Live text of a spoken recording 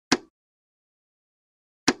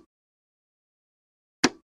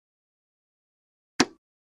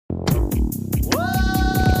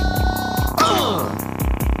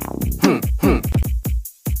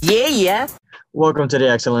Yeah. Welcome to the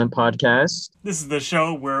Excellent Podcast. This is the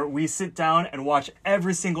show where we sit down and watch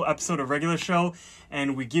every single episode of regular show,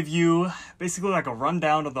 and we give you basically like a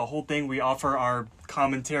rundown of the whole thing. We offer our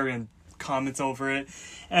commentary and comments over it,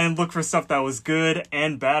 and look for stuff that was good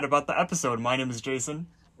and bad about the episode. My name is Jason.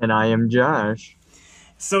 And I am Josh.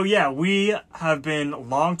 So yeah, we have been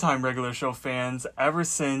longtime regular show fans ever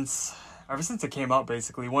since it came out,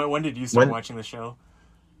 basically. When did you start watching the show?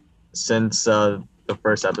 Since the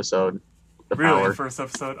first episode. Really? First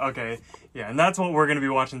episode? Okay. Yeah, and that's what we're going to be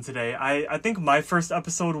watching today. I think my first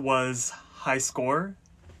episode was High Score,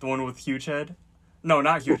 the one with Huge Head. No,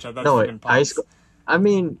 not Huge Head. That's freaking Pops.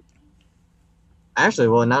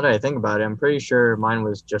 Actually, now that I think about it, I'm pretty sure mine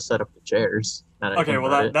was Just Set Up the Chairs. Okay,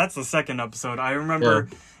 well, that's the second episode. I remember,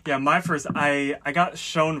 my first, I got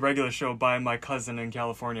shown regular show by my cousin in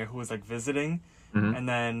California who was, like, visiting, and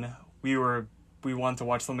then we wanted to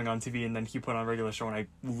watch something on TV, and then he put on regular show, and I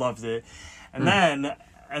loved it. And then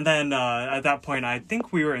at that point, I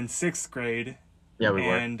think we were in 6th grade. Yeah, we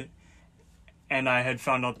were. And I had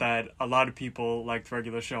found out that a lot of people liked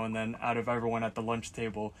regular show, and then out of everyone at the lunch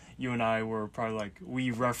table, you and I were probably like, we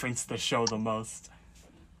referenced the show the most.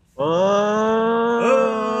 Oh!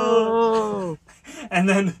 And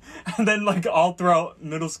then like all throughout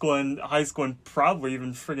middle school and high school, and probably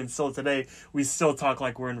even friggin' still today, we still talk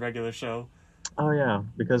like we're in regular show. Oh yeah,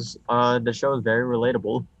 because the show is very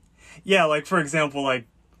relatable. Yeah, like for example, like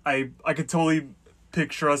I could totally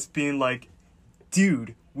picture us being like,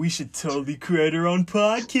 dude, we should totally create our own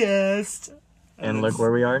podcast. And look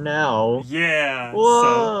where we are now. Yeah.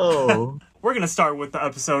 Whoa! So, we're gonna start with the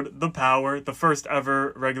episode The Power, the first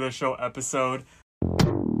ever regular show episode.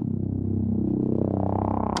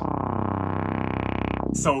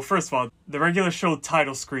 So first of all, the regular show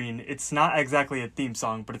title screen, it's not exactly a theme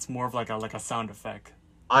song, but it's more of like a sound effect.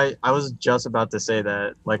 I was just about to say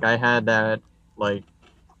that. Like, I had that, like,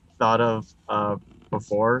 thought of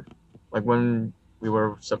before. Like, when we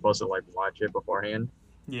were supposed to, like, watch it beforehand.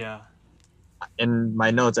 Yeah. In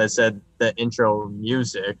my notes, I said the intro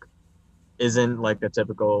music isn't, like, a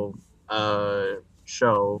typical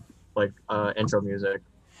show, like, intro music.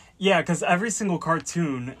 Yeah, because every single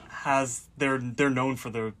cartoon has they're known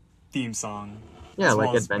for their theme song. Yeah,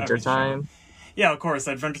 like Adventure Time. Yeah, of course.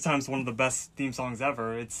 Adventure Time is one of the best theme songs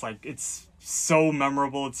ever. It's like, it's so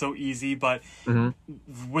memorable, it's so easy, but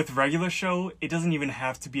with regular show, it doesn't even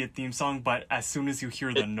have to be a theme song, but as soon as you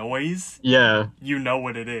hear the noise, you know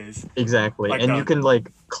what it is. Exactly. Like you can,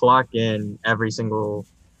 like, clock in every single,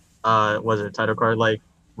 title card. Like,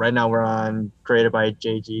 right now we're on created by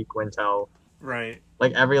J.G. Quintel. Right.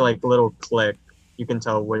 Like, every, like, little click, you can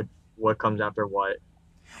tell what comes after what.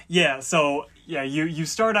 Yeah, so, yeah, you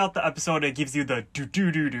start out the episode, it gives you the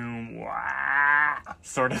do-do-do-do, wah,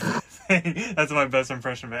 sort of thing. That's my best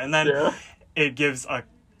impression of it. And then it gives a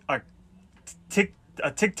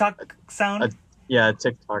TikTok sound. A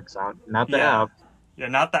TikTok sound. Not the app. Yeah,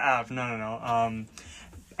 not the app. No.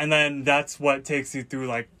 And then that's what takes you through,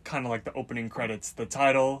 like, kind of like the opening credits. The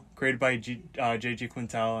title, created by J.G.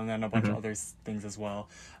 Quintel, and then a bunch of other things as well.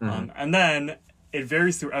 And then it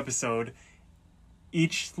varies through episode.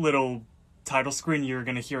 Each little title screen, you're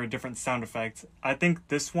going to hear a different sound effect. I think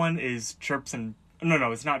this one is chirps and...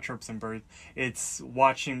 No, it's not chirps and birds. It's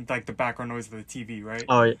watching, like, the background noise of the TV, right?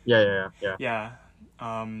 Oh, yeah. Yeah.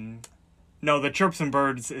 No, the chirps and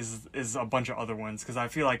birds is a bunch of other ones, because I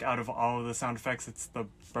feel like out of all of the sound effects, it's the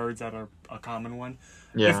birds that are a common one.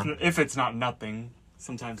 Yeah. If it's not nothing.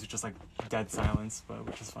 Sometimes it's just, like, dead silence,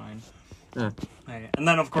 which is fine. Yeah. Right. And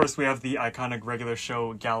then, of course, we have the iconic regular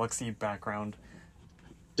show Galaxy background.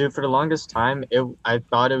 Dude, for the longest time, I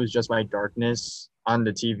thought it was just my darkness on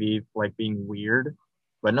the TV, like, being weird.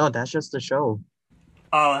 But no, that's just the show.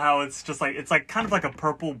 Oh, how it's just like, it's like kind of like a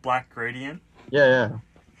purple-black gradient. Yeah.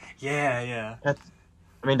 Yeah.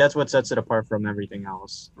 That's what sets it apart from everything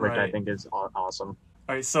else, which Right. I think is awesome.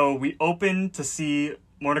 All right, so we open to see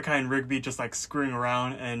Mordecai and Rigby just, like, screwing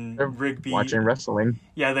around, and They're Rigby... watching wrestling.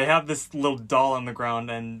 Yeah, they have this little doll on the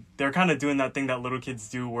ground, and they're kind of doing that thing that little kids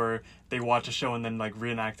do where they watch a show and then, like,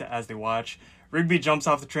 reenact it as they watch. Rigby jumps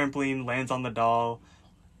off the trampoline, lands on the doll,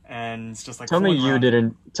 and it's just like... Tell me you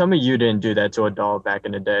didn't do that to a doll back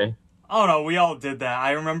in the day. Oh, no, we all did that.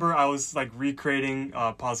 I remember I was, like, recreating...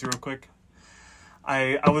 pause real quick.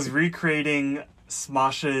 I was recreating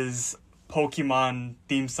Smosh's Pokemon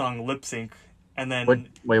theme song lip sync. And then...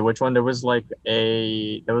 Wait, which one? There was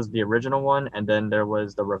the original one, and then there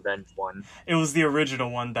was the revenge one. It was the original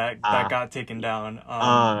one that got taken down.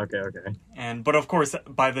 Okay. But of course,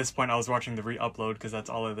 by this point, I was watching the re-upload, because that's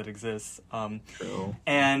all that exists. True.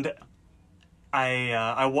 And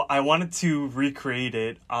I wanted to recreate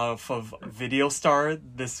it off of Video Star,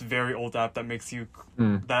 this very old app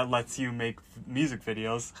Mm. that lets you make music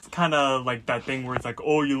videos. It's kind of like that thing where it's like,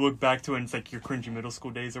 oh, you look back to it and it's like your cringy middle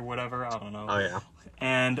school days or whatever. I don't know. Oh yeah.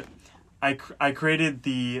 And I created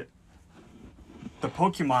the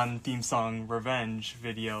Pokemon theme song Revenge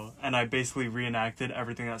video, and I basically reenacted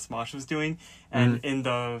everything that Smosh was doing. And in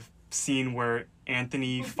the scene where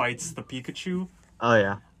Anthony fights the Pikachu, Oh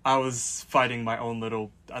yeah. I was fighting my own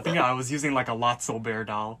little. I think I was using like a Lotso bear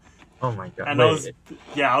doll, Oh my god. and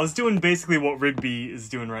I was doing basically what Rigby is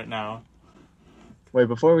doing right now. Wait,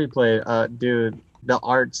 before we play, dude, the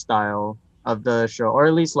art style of the show, or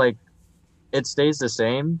at least like it stays the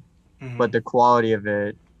same, but Hmm. the quality of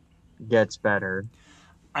it gets better.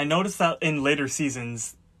 I noticed that in later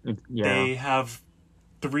seasons Yeah. they have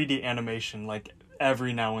 3D animation like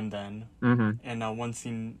every now and then. Mm-hmm. And one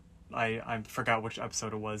scene, I forgot which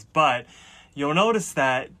episode it was, but you'll notice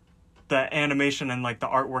that the animation and like the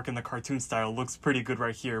artwork and the cartoon style looks pretty good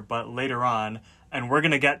right here, but later on, and we're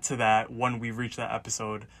gonna get to that when we reach that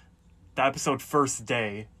episode, the episode first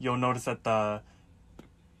day, you'll notice that the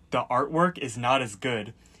artwork is not as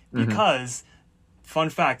good Mm-hmm. because, fun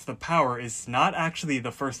fact, the Power is not actually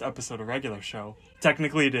the first episode of regular show.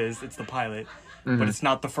 Technically it is, it's the pilot, but it's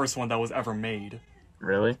not the first one that was ever made.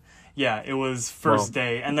 Really? Yeah, it was first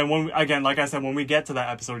day, and then again, like I said, when we get to that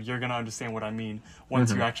episode, you're gonna understand what I mean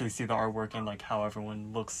once you actually see the artwork and like how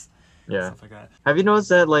everyone looks, Yeah. stuff like that. Have you noticed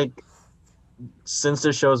that like since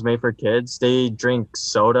the show's made for kids, they drink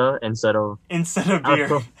soda instead of Instead of beer,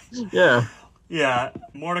 alcohol? Yeah. yeah,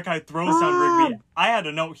 Mordecai throws down Rigby. I had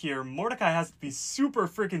a note here: Mordecai has to be super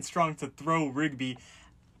freaking strong to throw Rigby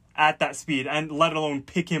at that speed, and let alone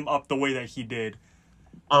pick him up the way that he did.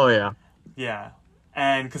 Oh yeah. Yeah,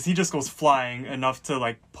 and because he just goes flying enough to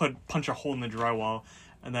like punch a hole in the drywall,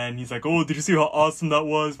 and then he's like, "Oh, did you see how awesome that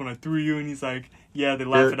was when I threw you?" And he's like, "Yeah." They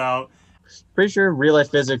laugh Dude. it out. Pretty sure real life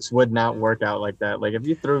physics would not work out like that. Like if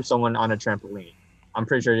you threw someone on a trampoline, I'm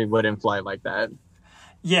pretty sure they wouldn't fly like that.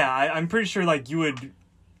 Yeah, I'm pretty sure like you would.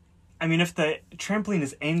 I mean, if the trampoline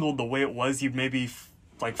is angled the way it was, you'd maybe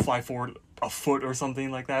like fly forward a foot or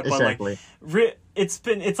something like that. Exactly. But like,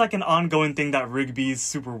 it's like an ongoing thing that Rigby's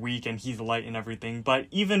super weak and he's light and everything. But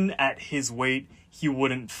even at his weight, he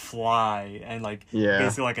wouldn't fly and like Yeah.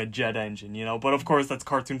 basically like a jet engine, you know. But of course, that's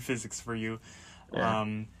cartoon physics for you. Yeah.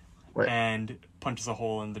 Wait. And punches a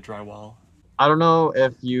hole in the drywall. I don't know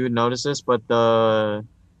if you noticed this, but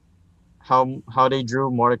how they drew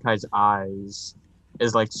Mordecai's eyes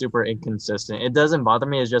is like super inconsistent. It doesn't bother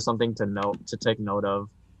me. It's just something to take note of.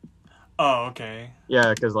 Oh, okay.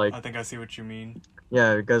 Yeah, because like I think I see what you mean.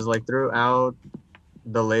 like throughout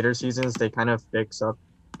the later seasons, they kind of fix up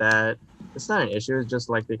that. It's not an issue. It's just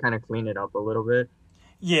like they kind of clean it up a little bit.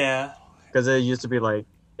 Yeah. Because it used to be like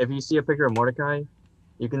if you see a picture of Mordecai,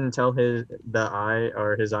 you can tell his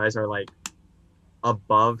eyes are like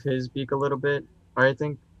above his beak a little bit. Or I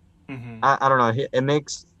think Mm-hmm. I don't know. It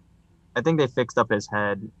makes. I think they fixed up his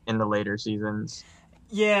head in the later seasons.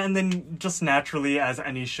 Yeah, and then just naturally, as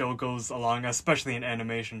any show goes along, especially an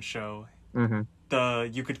animation show,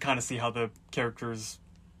 Mm-hmm. you could kind of see how the characters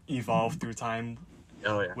evolve through time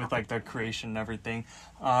Oh yeah. with like the creation and everything.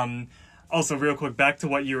 Also, real quick, back to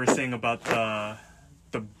what you were saying about the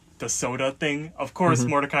soda thing. Of course,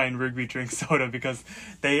 Mordecai and Rigby drink soda because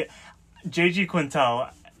JG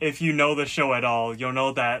Quintel. If you know the show at all, you'll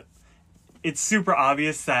know that it's super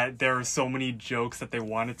obvious that there are so many jokes that they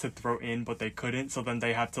wanted to throw in but they couldn't, so then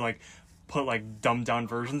they have to like put like dumbed down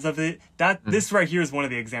versions of it. This right here is one of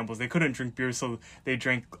the examples. They couldn't drink beer, so they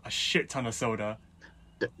drank a shit ton of soda.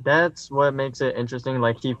 That's what makes it interesting.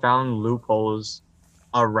 Like he found loopholes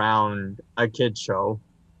around a kid show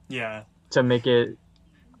Yeah. to make it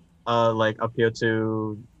like appeal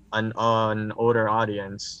to an older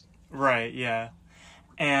audience. Right, yeah.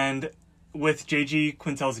 And with JG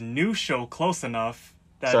Quintel's new show Close Enough,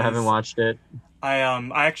 So I haven't watched it. I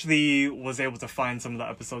actually was able to find some of the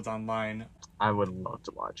episodes online. I would love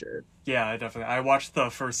to watch it. Yeah, definitely. I watched the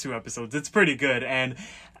first 2 episodes. It's pretty good, and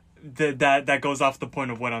that goes off the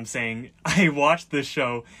point of what I'm saying. I watched this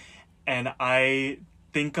show, and I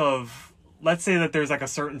think of, let's say that there's like a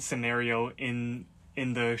certain scenario in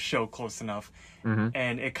the show Close Enough,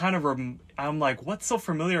 and it kind of I'm like, what's so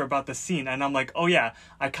familiar about the scene? And I'm like, oh yeah,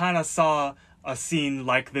 I kind of saw a scene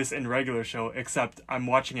like this in regular show, except I'm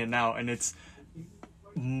watching it now, and it's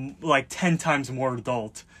like 10 times more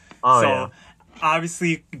adult. Oh So yeah.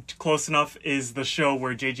 obviously, Close Enough is the show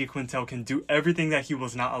where JG Quintel can do everything that he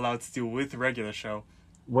was not allowed to do with the regular show.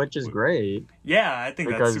 Which is great Yeah, I think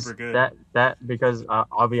that's because super good. because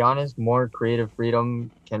I'll be honest, more creative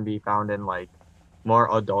freedom can be found in like more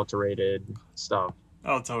adulterated stuff.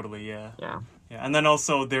 Oh, totally, yeah. Yeah. Yeah, and then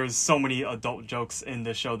also there's so many adult jokes in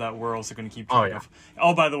the show that we're also going to keep Oh track yeah. of.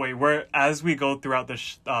 Oh, by the way, we're as we go throughout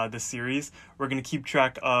the series, we're going to keep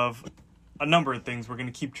track of a number of things. We're going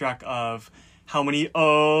to keep track of how many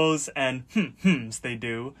ohs and hms they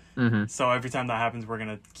do. Mm-hmm. So every time that happens, we're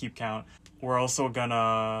going to keep count. We're also going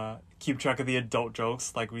to keep track of the adult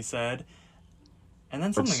jokes, like we said, and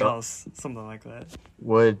then Would something so else, something like that.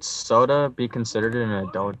 would soda be considered an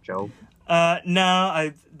adult joke? No,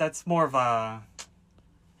 I that's more of a I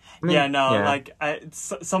yeah, mean, no, yeah. like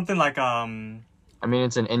something like I mean,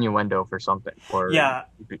 it's an innuendo for something yeah,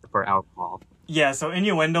 for alcohol. yeah, so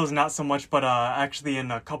innuendos not so much, but actually in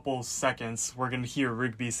a couple seconds we're gonna hear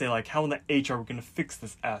Rigby say like, "How in the H are we gonna fix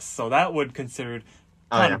this S?" So that would considered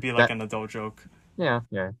Oh kind yeah. of be like That an adult joke. yeah,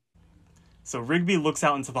 yeah. So Rigby looks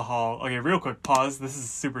out into the hall. Okay, real quick pause. This is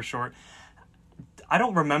super short. I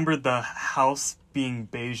don't remember the house being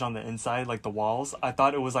beige on the inside, like the walls. I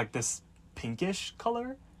thought it was like this pinkish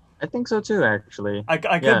color. I think so too, actually. I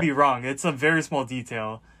could Yeah. be wrong. It's a very small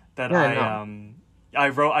detail that Yeah,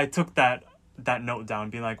 no. I took that note down,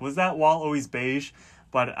 being like, was that wall always beige?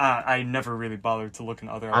 But I never really bothered to look in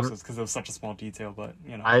other I don't episodes because it was such a small detail. But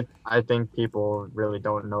you know, I think people really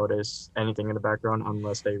don't notice anything in the background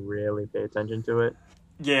unless they really pay attention to it.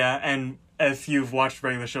 yeah. And if you've watched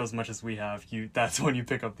regular shows as much as we have, you that's when you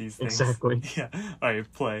pick up these things. Exactly. Yeah. All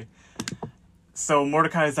right, play. So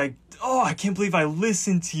Mordecai is like, oh, I can't believe I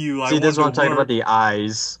listened to you. I See, this wanted one to I'm talking about work. the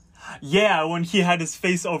eyes. Yeah, when he had his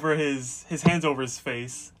face over his hands over his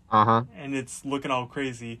face, Uh-huh. and it's looking all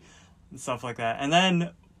crazy and stuff like that. And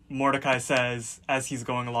then Mordecai says, as he's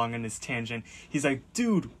going along in his tangent, he's like,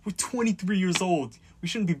 dude, we're 23 years old. We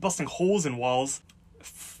shouldn't be busting holes in walls.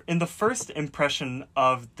 In the first impression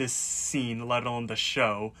of this scene, let alone the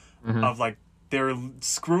show, Mm-hmm. of like they're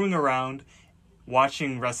screwing around,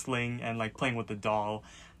 watching wrestling, and like playing with the doll.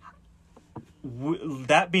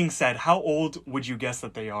 That being said, how old would you guess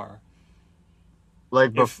that they are? Like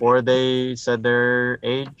If before they said their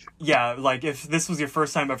age, yeah, like if this was your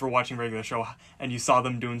first time ever watching regular show and you saw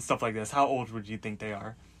them doing stuff like this, how old would you think they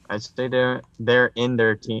are? I'd say they're in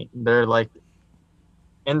their teen. They're like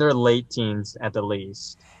in their late teens at the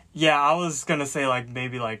least. Yeah, I was gonna say like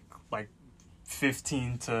maybe like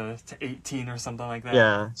 15 to 18 or something like that.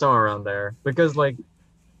 Yeah, somewhere around there. Because like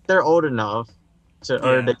they're old enough or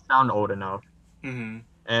they Yeah. sound old enough. Mm-hmm.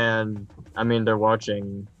 And I mean, they're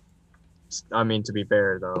watching. I mean, to be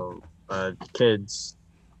fair though, kids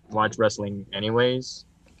watch wrestling anyways,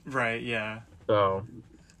 Right. Yeah. so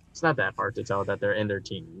it's not that hard to tell that they're in their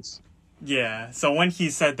teens. Yeah. So when he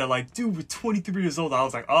said that, like, dude, we're 23 years old, I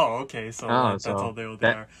was like, oh, okay. So Oh, like, that's so all they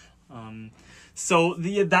that are. Um, so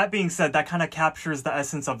that being said, that kind of captures the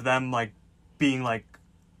essence of them like being like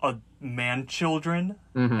a man children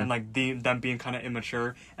mm-hmm, and like them being kind of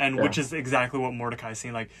immature, and yeah, which is exactly what Mordecai's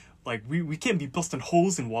saying. Like we can't be busting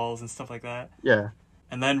holes in walls and stuff like that. yeah.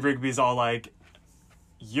 And then Rigby's all like,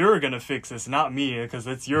 "You're gonna fix this, not me, because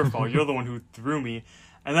it's your fault. You're the one who threw me."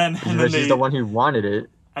 And then But she's the one who wanted it.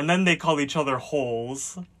 they call each other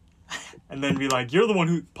holes, and then be like, "You're the one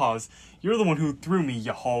who pause. You're the one who threw me,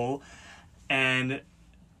 you hole." And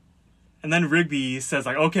then Rigby says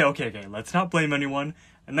like, "Okay, let's not blame anyone."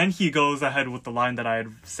 And then he goes ahead with the line that I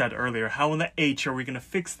had said earlier. How in the H are we gonna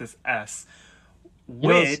fix this S? You know,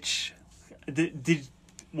 Which did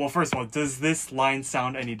well, first of all, does this line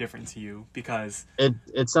sound any different to you? Because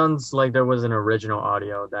it sounds like there was an original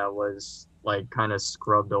audio that was like kind of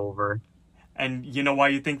scrubbed over. and you know why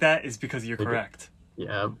you think that is because you're Like, correct.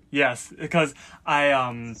 yeah. Yes, because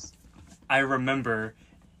I remember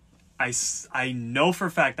I know for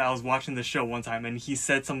a fact that I was watching the show one time and he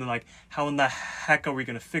said something like, "How in the heck are we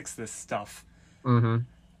gonna fix this stuff?" Mm-hmm.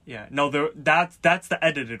 Yeah, no, that's the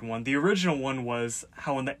edited one. The original one was,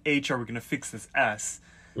 "How in the H are we gonna fix this S?"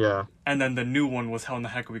 Yeah. And then the new one was, "How in the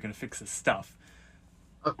heck are we gonna fix this stuff?"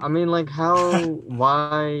 I mean, like, how?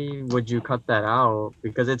 Why would you cut that out?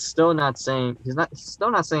 Because it's still not saying he's still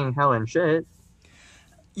not saying hell and shit.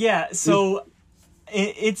 Yeah, so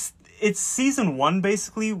it's season one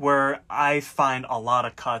basically where I find a lot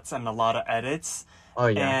of cuts and a lot of edits. Oh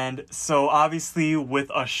yeah. And so obviously with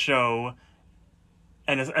a show,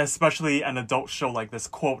 and especially an adult show like this,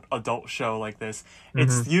 quote adult show like this,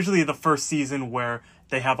 it's usually the first season where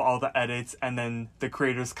they have all the edits and then the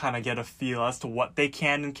creators kind of get a feel as to what they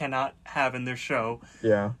can and cannot have in their show.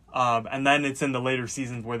 Yeah. And then it's in the later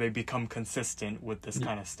seasons where they become consistent with this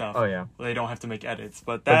kind of stuff. Oh yeah. They don't have to make edits,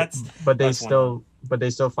 but But that's one. they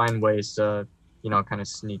still find ways to kind of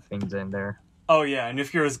sneak things in there. Oh yeah, and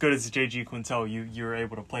if you're as good as JG Quintel, you're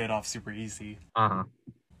able to play it off super easy. Uh huh.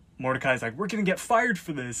 Mordecai's like, we're gonna get fired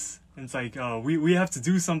for this. And it's like, we have to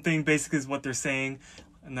do something, basically is what they're saying.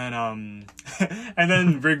 And then and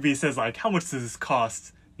then Rigby says like, how much does this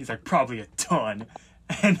cost? He's like, probably a ton.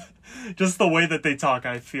 And just the way that they talk,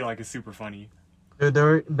 I feel like is super funny.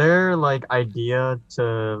 Dude, their like idea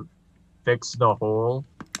to fix the hole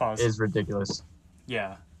Pause. is ridiculous.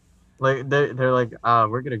 Yeah. Like they're like,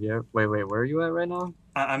 we're gonna get wait, where are you at right now?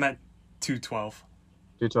 I'm at 212.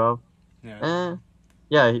 212? Yeah.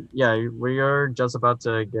 Yeah, we are just about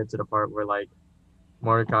to get to the part where like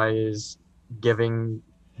Mordecai is giving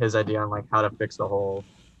his idea on like how to fix the hole,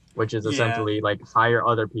 which is essentially like hire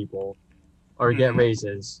other people or get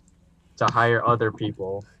raises to hire other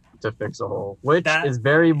people to fix a hole, which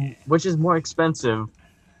is more expensive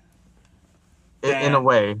in a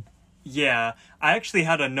way. Yeah, I actually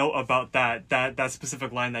had a note about that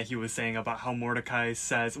specific line that he was saying about how Mordecai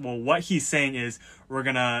says, well, what he's saying is we're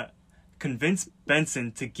gonna convince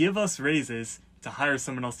Benson to give us raises to hire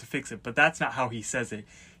someone else to fix it, but that's not how he says it.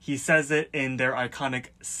 He says it in their iconic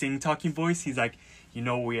sing-talking voice. He's like, you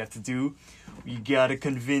know what we have to do? We gotta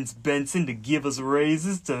convince Benson to give us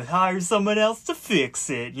raises to hire someone else to fix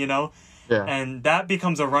it, you know? Yeah. And that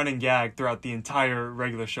becomes a running gag throughout the entire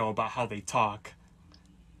regular show about how they talk.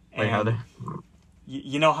 Like how they...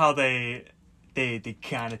 You know how they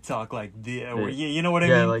kind of talk like this, you know what I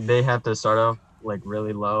mean? Yeah, like they have to start off like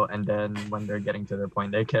really low, and then when they're getting to their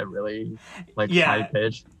point, they get really like high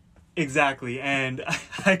pitched. Exactly, and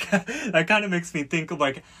that kind of makes me think of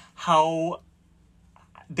like how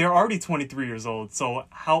they're already 23 years old. So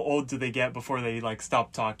how old do they get before they like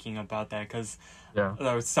stop talking about that? Because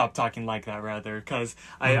or stop talking like that rather. Because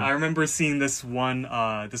I remember seeing this one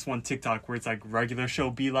TikTok where it's like regular show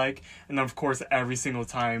be like, and then of course every single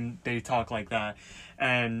time they talk like that,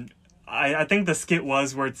 and I think the skit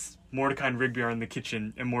was where it's Mordecai and Rigby are in the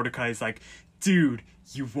kitchen, and Mordecai's like, dude,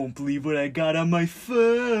 you won't believe what I got on my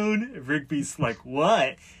phone. Rigby's like,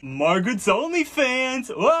 what? Margaret's OnlyFans.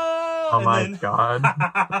 Whoa! Oh my god.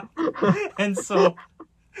 And so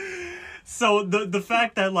the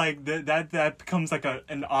fact that like that becomes like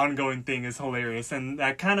an ongoing thing is hilarious, and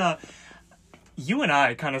that kind of, you and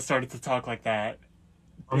I kind of started to talk like that.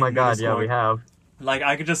 Oh my god, yeah, we have. Like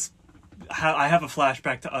I could just I have a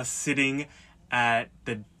flashback to us sitting at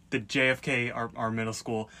the JFK, our middle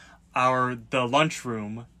school, the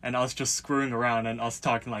lunchroom, and us just screwing around and us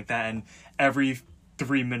talking like that, and every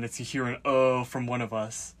 3 minutes you hear an "oh" from one of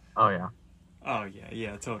us. Oh yeah. Oh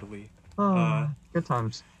yeah, totally. Good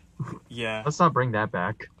times. Yeah. Let's not bring that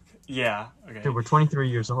back. Yeah. Okay. Dude, we're 23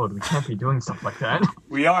 years old. We can't be doing stuff like that.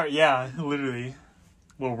 We are, yeah, literally.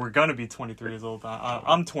 Well, we're gonna be 23 years old.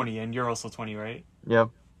 I'm 20, and you're also 20, right? Yep.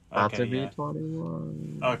 About Okay, to be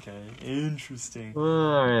 21. Okay, interesting.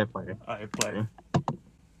 Alright, play. Alright, play.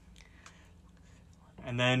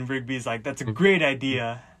 And then Rigby's like, that's a great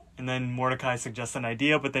idea. And then Mordecai suggests an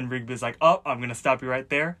idea, but then Rigby's like, oh, I'm gonna stop you right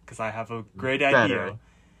there, because I have a great idea.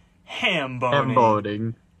 Ham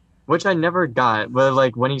boning. Which I never got, but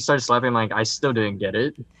like when he started slapping, like I still didn't get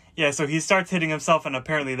it. Yeah, so he starts hitting himself, and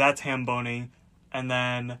apparently that's ham boning. And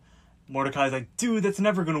then Mordecai's like, dude, that's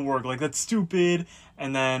never gonna work. Like, that's stupid.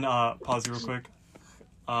 And then, pause real quick.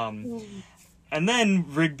 And then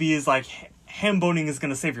Rigby is like, ham boning is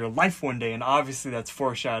gonna save your life one day. And obviously that's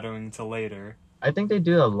foreshadowing to later. I think they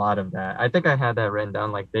do a lot of that. I think I had that written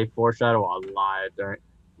down. Like, they foreshadow a lot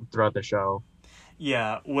throughout the show.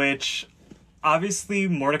 Yeah, which obviously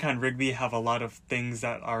Mordecai and Rigby have a lot of things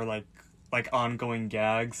that are like ongoing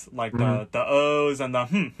gags, like the O's and the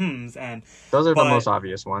hms, and those are the most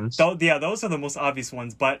obvious ones. Those are the most obvious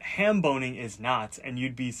ones, but ham boning is not, and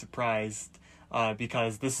you'd be surprised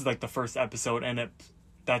because this is like the first episode, and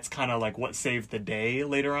that's kind of like what saved the day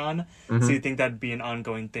later on. So you think that'd be an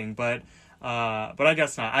ongoing thing, but I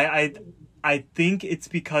guess not. I think it's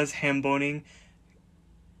because ham boning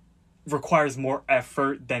requires more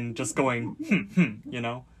effort than just going you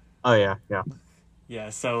know. Oh yeah. Yeah,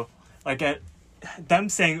 so like them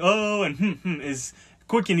saying oh and is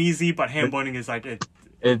quick and easy, but ham boning is like it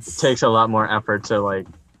takes a lot more effort to like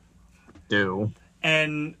do.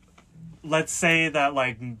 And let's say that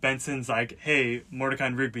like Benson's like, hey, Mordecai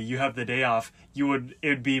and Rigby, you have the day off. It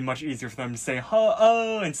would be much easier for them to say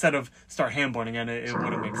oh instead of start ham boning, and it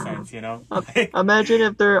wouldn't make sense, you know. Imagine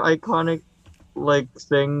if their iconic like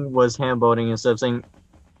thing was ham boning instead of saying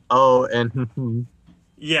oh and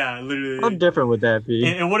yeah, literally. How different would that be?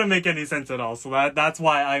 It wouldn't make any sense at all. So that's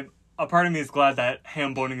why a part of me is glad that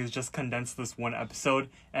ham boning is just condensed this one episode,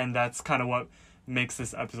 and that's kind of what makes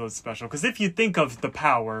this episode special. Because if you think of the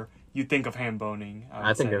power, you think of ham boning.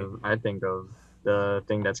 I think of the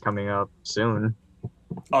thing that's coming up soon.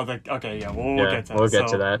 Oh, okay, yeah, we'll Yeah, get to we'll that. get to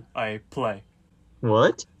So that. I play,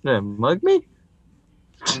 What? Mug me?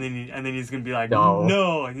 and then he's gonna be like, No.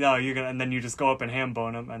 no, no, you're gonna, and then you just go up and ham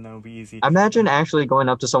bone him, and then it'll be easy. Imagine And actually going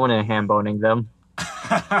up to someone and hand boning them.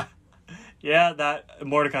 yeah, that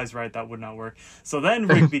Mordecai's right. That would not work. So then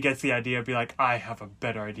Rigby gets the idea, be like, I have a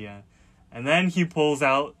better idea, and then he pulls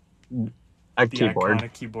out A the keyboard.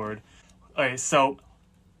 iconic keyboard. Okay, so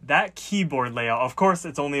that keyboard layout, of course,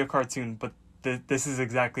 it's only a cartoon, but this is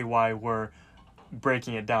exactly why we're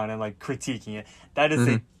breaking it down and like critiquing it. That is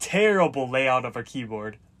a Hmm. terrible layout of a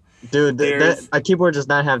keyboard. Dude, that There's a keyboard does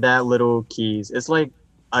not have that little keys. It's like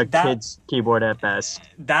a that kid's keyboard at best.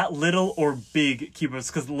 that little or big keyboards,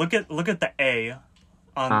 because look at the A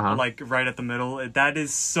on Uh-huh. like right at the middle. That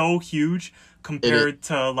is so huge It. compared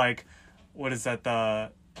to like what is that, the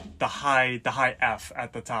high F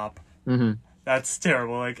at the top. Mm-hmm. That's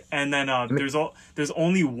terrible. Like, and then I mean, there's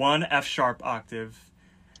only one F sharp octave,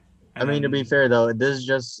 I and mean, to be then fair though,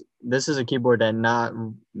 this is a keyboard that not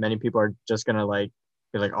many people are just gonna like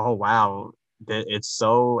be like, oh wow, it's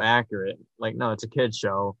so accurate. Like, no, it's a kid's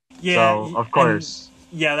show, yeah, so of and course.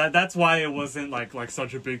 yeah, that's why it wasn't like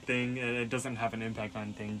such a big thing, and it doesn't have an impact on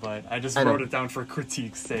anything. But I just I wrote know. it down for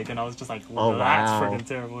critique's sake, and I was just like, Oh well, that's wow. freaking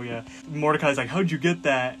terrible. Yeah, Mordecai's like, how'd you get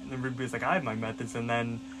that? And then Rigby's like, I have my methods, and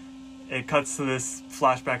then it cuts to this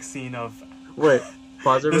flashback scene of Wait,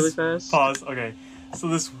 pause it really this fast. pause. Okay, so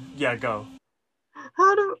this, yeah, go.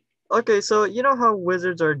 How do Okay, so you know how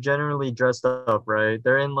wizards are generally dressed up, right?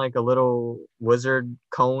 They're in like a little wizard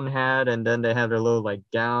cone hat and then they have their little like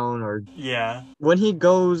gown or Yeah, when he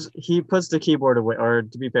goes, he puts the keyboard away, or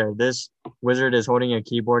to be fair, this wizard is holding a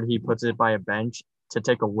keyboard, he puts it by a bench to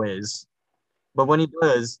take a whiz. But when he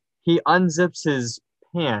does, he unzips his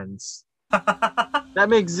pants. That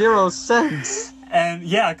makes zero sense. and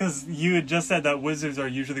yeah, because you had just said that wizards are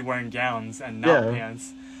usually wearing gowns and not Yeah.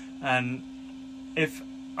 pants, and if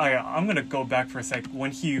I'm gonna go back for a sec.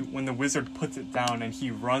 When the wizard puts it down and he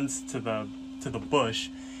runs to the bush,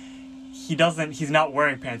 he's not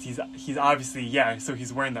wearing pants. He's obviously, yeah. So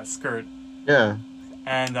he's wearing that skirt, Yeah.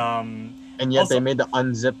 and And yet they also, made the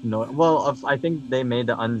unzip noise. Well, I think they made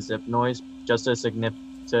the unzip noise just to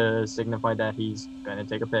signify that he's gonna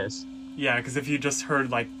take a piss. yeah, because if you just heard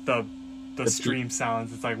like the The pe- stream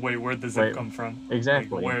sounds, it's like, wait, where'd the zip Wait, come from? Like,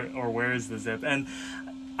 exactly. where is the zip? And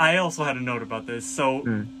I also had a note about this. So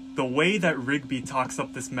Mm, the way that Rigby talks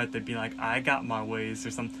up this method, being like, I got my ways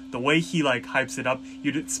or something, the way he like hypes it up,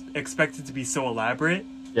 you'd expect it to be so elaborate,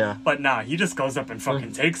 yeah. but nah, he just goes up and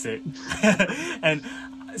fucking Mm. takes it. And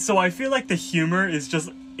so I feel like the humor is just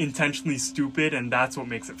intentionally stupid, and that's what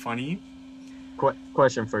makes it funny.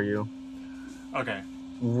 Question for you: Okay.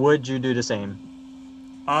 would you do the same?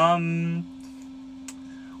 Um.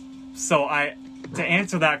 So to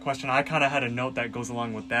answer that question, I kind of had a note that goes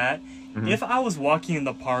along with that. Hmm. If I was walking in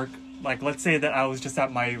the park, like let's say that I was just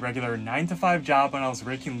at my regular 9 to 5 job and I was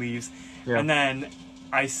raking leaves, Yeah. and then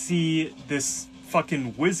I see this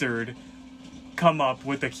fucking wizard come up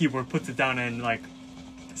with the keyboard, puts it down, and like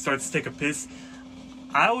starts to take a piss.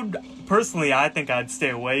 I would personally, I think I'd stay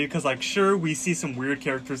away because, like, sure, we see some weird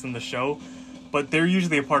characters in the show, but they're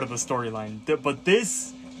usually a part of the storyline. But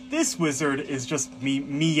this wizard is just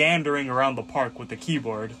meandering around the park with the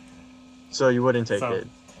keyboard, So you wouldn't take so it?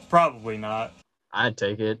 probably not. I'd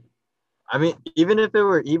take it. I mean, even if it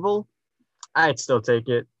were evil, I'd still take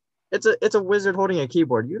it. It's a wizard holding a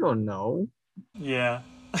keyboard. You don't know. Yeah.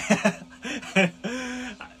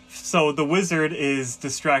 So the wizard is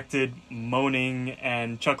distracted, moaning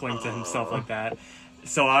and chuckling to himself like that.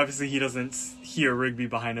 So obviously he doesn't hear Rigby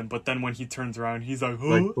behind him, but then when he turns around, he's like, Like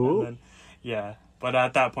huh? And who? then, yeah. But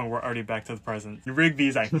at that point, we're already back to the present. And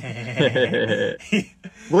Rigby's like,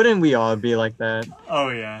 Wouldn't we all be like that? oh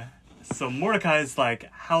yeah. So Mordecai's like,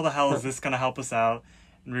 how the hell is this gonna help us out?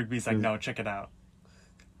 And Rigby's like, no, check it out.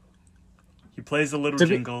 He plays a little To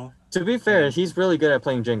be jingle. to be fair, he's really good at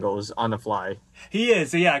playing jingles on the fly. He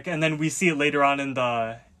is, yeah, and then we see it later on in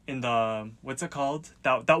the what's it called?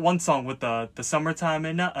 That one song with the summertime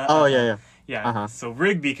and Oh yeah, yeah. yeah. Uh-huh. So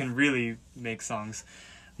Rigby can really make songs.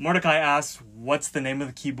 Mordecai asks, "What's the name of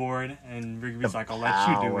the keyboard?" And Rigby's The like, "I'll let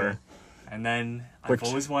you do it." Power. And then Which I've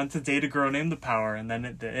always wanted to date a girl named the Power, and then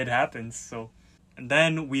it happens. So, and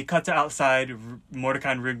then we cut to outside.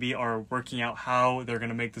 Mordecai and Rigby are working out how they're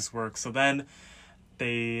gonna make this work. So then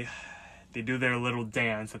they do their little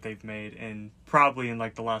dance that they've made, and probably in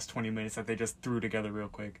like the last 20 minutes that they just threw together real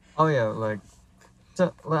quick. Oh yeah,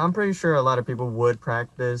 I'm pretty sure a lot of people would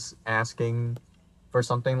practice asking for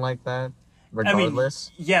something like that, I mean,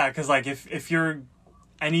 regardless. yeah, because like if you're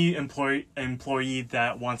any employee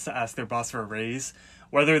that wants to ask their boss for a raise,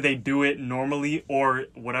 whether they do it normally or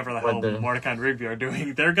whatever the hell Mordecai and Rigby are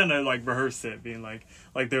doing, they're gonna like rehearse it, being like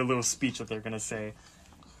their little speech that they're gonna say.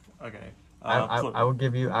 Okay. I will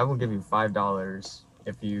give you $5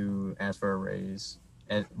 if you ask for a raise.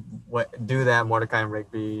 And do that Mordecai and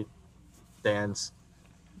Rigby dance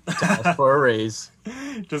to ask for a raise.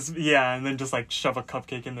 Just and then just like shove a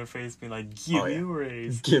cupcake in their face, being like, "Give me a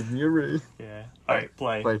raise." Give me a raise. Yeah. All right,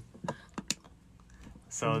 play.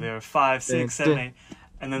 So there are 5, 6, 7, 8,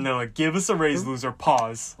 and then they're like, "Give us a raise, loser."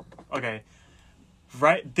 Pause. Okay.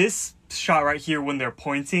 Right. This shot right here, when they're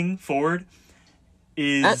pointing forward,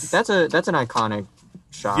 is that's an iconic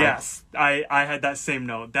shot. Yes, I had that same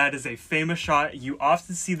note. That is a famous shot. You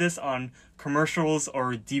often see this on commercials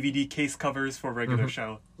or DVD case covers for a regular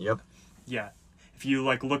show. Yep. Yeah. If you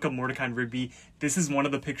like look up Mordecai and Rigby, this is one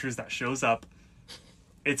of the pictures that shows up.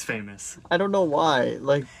 It's famous. I don't know why.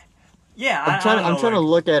 Like, yeah, I'm trying to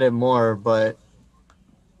look at it more, but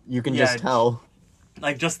you can just tell.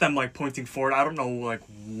 Like just them like pointing forward. I don't know like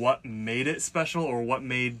what made it special or what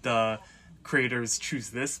made the creators choose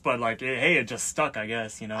this, but like hey, it just stuck, I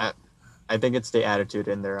guess, you know. I think it's the attitude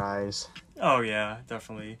in their eyes. Oh yeah,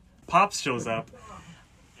 definitely. Pops shows up.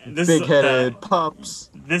 Big-headed Pops.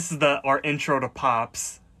 This is our intro to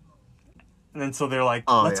Pops. And then so they're like,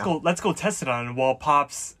 let's go test it on him. While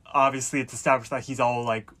Pops, obviously it's established that he's all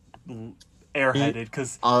like airheaded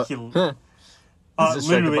because he literally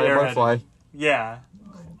airheaded. Yeah.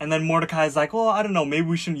 And then Mordecai's like, well, I don't know, maybe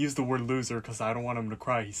we shouldn't use the word loser because I don't want him to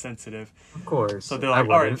cry. He's sensitive. Of course. So they're like,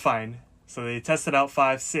 all right, fine. So they tested out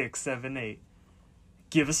 5, 6, 7, 8.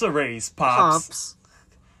 Give us a raise, Pops.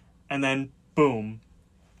 And then, boom.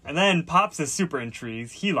 And then Pops is super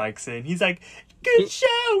intrigued. He likes it. He's like, good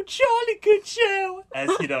show, Charlie, good show. As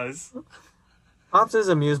he does. Pops is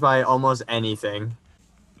amused by almost anything.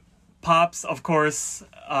 Pops, of course,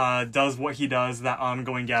 does what he does, that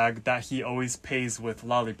ongoing gag that he always pays with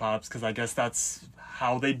lollipops, because I guess that's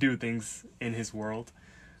how they do things in his world.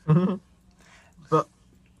 But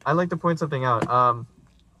I'd like to point something out.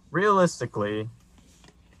 Realistically,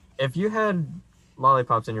 if you had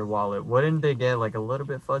lollipops in your wallet, wouldn't they get like a little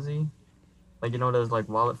bit fuzzy? Like, you know those like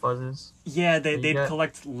wallet fuzzes? Yeah, they'd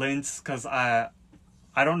collect lints, because I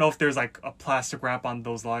don't know if there's like a plastic wrap on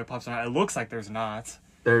those lollipops or not. It looks like there's not.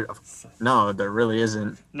 No, there really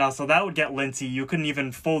isn't. No, so that would get linty. You couldn't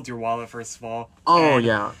even fold your wallet, first of all. Oh,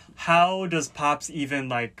 yeah. How does Pops even,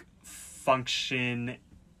 like, function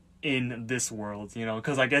in this world, you know?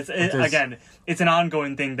 Because, like, again, it's an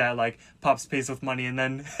ongoing thing that, like, Pops pays with money, and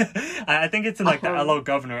then I think it's in, like, the Hello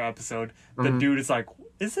Governor episode. The dude is like,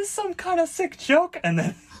 is this some kind of sick joke? And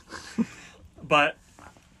then... But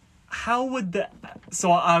how would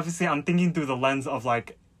so obviously I'm thinking through the lens of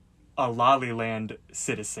like a Lollyland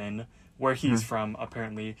citizen where he's from,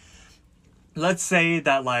 apparently. Let's say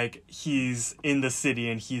that like he's in the city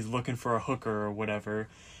and he's looking for a hooker or whatever,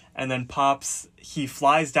 and then Pops, he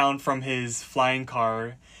flies down from his flying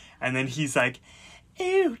car, and then he's like,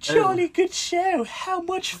 "Oh, Charlie, good show. How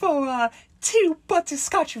much for 2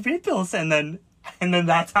 butterscotch ripples?" And then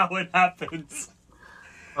that's how it happens.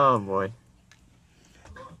 Oh boy.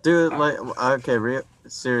 Dude, like, okay,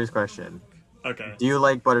 serious question. Okay. Do you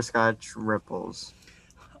like butterscotch ripples?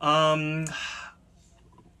 Yeah,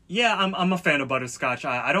 I'm a fan of butterscotch.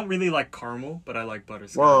 I don't really like caramel, but I like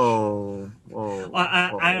butterscotch. Whoa.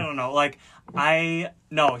 I don't know. Like, I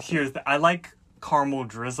like caramel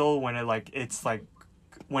drizzle when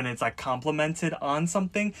it's complimented on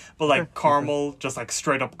something, but like caramel, just like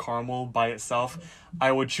straight up caramel by itself,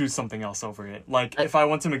 I would choose something else over it. Like if I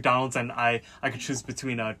went to McDonald's and I could choose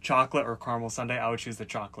between a chocolate or caramel sundae, I would choose the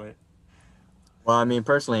chocolate. Well, I mean,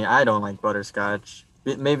 personally, I don't like butterscotch.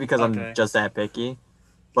 Maybe because I'm just that picky.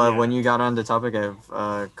 But when you got on the topic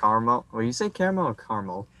of caramel, well, you say caramel or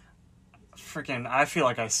caramel? Freaking, I feel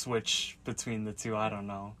like I switch between the two. I don't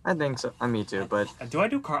know. I think so. Me too, but... I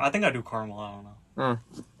think I do caramel. I don't know.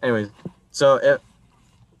 Anyways, so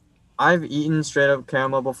I've eaten straight up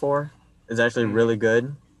caramel before. It's actually really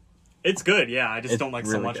good. It's good, yeah. I just don't like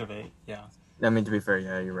really so much of it. Yeah. I mean, to be fair,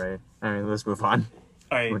 yeah, you're right. I mean, let's move on.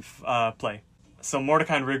 All right, play. So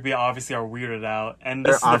Mordecai and Rigby obviously are weirded out, and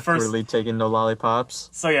this is the first. Really taking no lollipops.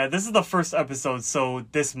 So yeah, this is the first episode. So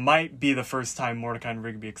this might be the first time Mordecai and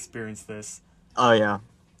Rigby experience this. Oh yeah,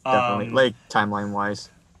 definitely. Like timeline wise.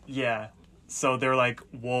 Yeah. So they're like,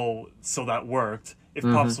 whoa. So that worked. If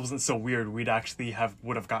Pops wasn't so weird, we'd actually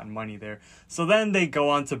would have gotten money there. So then they go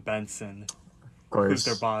on to Benson, of course, who's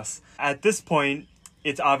their boss. At this point,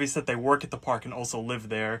 it's obvious that they work at the park and also live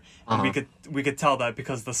there, and Uh-huh. we could tell that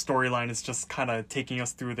because the storyline is just kind of taking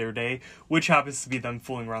us through their day, which happens to be them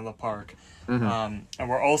fooling around the park. Hmm. And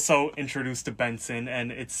we're also introduced to Benson,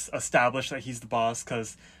 and it's established that he's the boss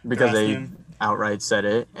because they're Because asking they him. outright said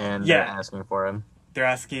it and they're Yeah, asking for him. they're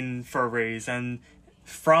asking for a raise, and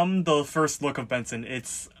from the first look of Benson,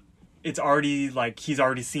 it's already like he's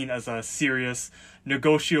already seen as a serious,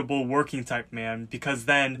 negotiable, working type man. Because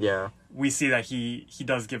then Yeah. we see that he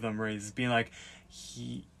does give them raises, being like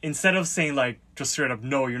he instead of saying like just straight up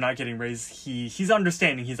no, you're not getting raised. He's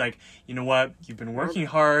understanding. He's like, you know what, you've been working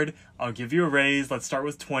hard. I'll give you a raise. Let's start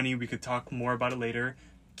with 20. We could talk more about it later.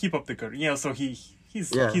 Keep up the good. So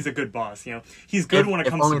Yeah. he's a good boss. He's good when it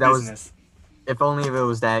If comes to only that was business. if only if it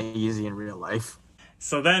was that easy in real life.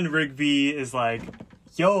 So then Rigby is like,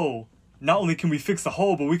 yo, not only can we fix the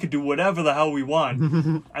hole, but we could do whatever the hell we want.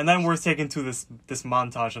 And then we're taken to this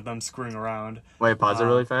montage of them screwing around. Wait, pause it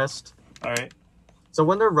really fast. All right. So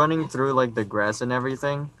when they're running through like the grass and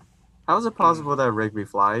everything, how is it possible that Rigby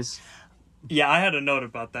flies? Yeah, I had a note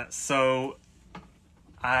about that. So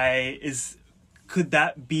could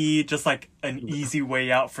that be just like an easy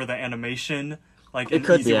way out for the animation? Like It an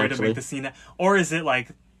could easy be, way to actually. make the scene, or is it like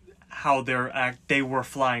how they were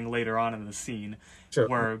flying later on in the scene,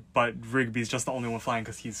 Sure. but Rigby's just the only one flying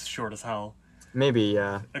because he's short as hell. Maybe,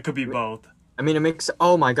 yeah. It could be both. I mean, it makes.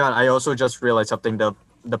 Oh my god! I also just realized something.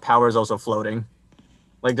 The power is also floating.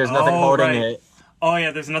 Like there's nothing Oh, holding right. it. Oh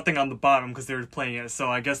yeah, there's nothing on the bottom because they were playing it. So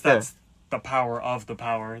I guess that's the power of the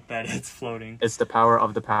power that it's floating. It's the power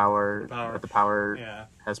of the power. Power. That the power Yeah.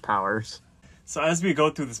 has powers. So as we go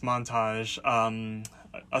through this montage,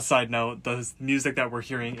 a side note: the music that we're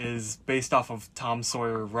hearing is based off of Tom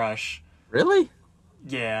Sawyer Rush. Really?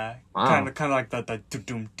 Yeah, Wow. kind of like the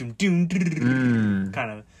doom doom doom doom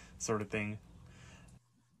kind of sort of thing.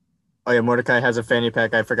 Oh yeah, Mordecai has a fanny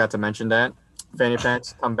pack. I forgot to mention that. Fanny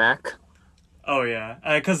packs come back. Oh yeah,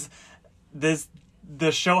 because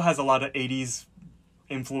the show has a lot of '80s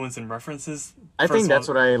influence and references. I First think of that's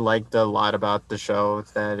all, what I liked a lot about the show.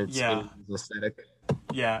 That it's Yeah. 80s aesthetic.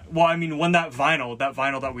 Yeah. Well, I mean, when that vinyl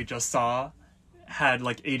that we just saw had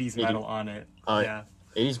like 80s metal on it. Yeah.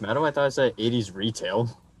 80s metal. I thought it said 80s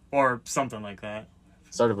retail. Or something like that.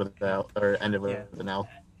 Started with an L or ended with Yeah. an L.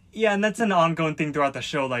 Yeah, and that's an ongoing thing throughout the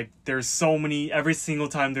show. Like, there's so many, every single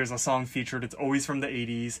time there's a song featured, it's always from the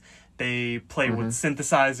 80s. They play with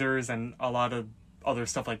synthesizers and a lot of other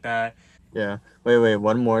stuff like that. Yeah. Wait.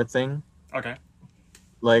 One more thing. Okay.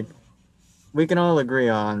 Like, we can all agree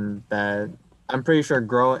on that. I'm pretty sure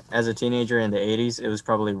grow as a teenager in the 80s, it was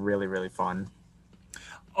probably really, really fun.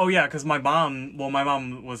 Oh yeah, because my mom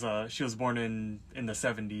was she was born in the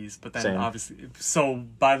 70s, but then Same. obviously, so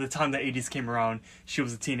by the time the 80s came around, she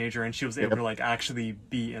was a teenager and she was able Yep. to like actually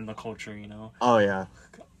be in the culture, Oh, yeah.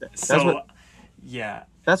 So, yeah.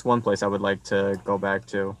 That's one place I would like to go back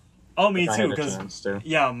to. Oh, me If I too, had a because chance to.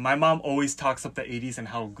 yeah, my mom always talks up the 80s and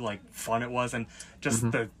how like fun it was and just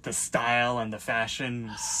the style and the fashion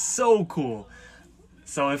was so cool.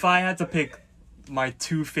 So if I had to pick my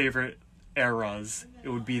two favorite eras, it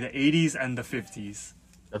would be the 80s and the 50s.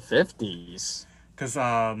 The 50s. Because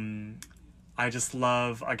I just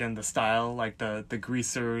love, again, the style, like the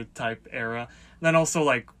greaser type era. And then also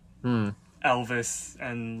like Elvis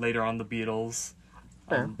and later on the Beatles.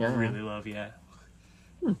 Yeah, yeah. Really love, yeah.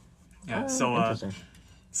 Yeah, Interesting.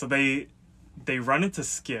 so they run into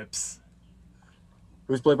Skips.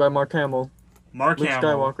 Who's played by Mark Hamill? Mark Luke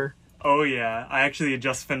Hamill. Skywalker. Oh yeah, I actually had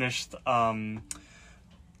just finished Rise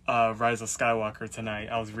of Skywalker tonight.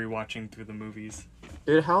 I was rewatching through the movies.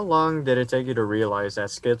 Dude, how long did it take you to realize that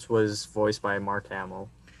Skips was voiced by Mark Hamill?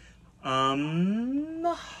 I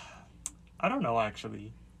don't know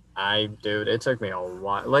actually. Dude, it took me a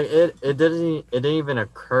while. Like it didn't even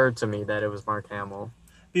occur to me that it was Mark Hamill.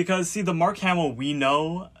 Because see, the Mark Hamill we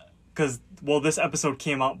know, because this episode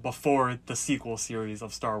came out before the sequel series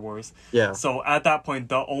of Star Wars. Yeah. So at that point,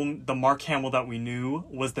 the Mark Hamill that we knew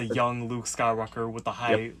was the young Luke Skywalker with the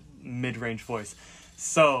high mid-range voice.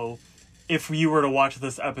 So if you were to watch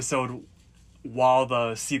this episode while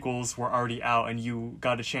the sequels were already out and you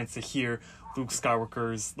got a chance to hear Luke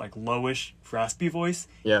Skywalker's like lowish, raspy voice,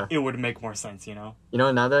 Yeah. it would make more sense, You know,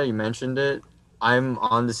 now that you mentioned it, I'm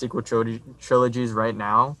on the sequel trilogies right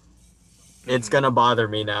now. It's gonna bother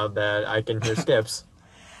me now that I can hear Skips.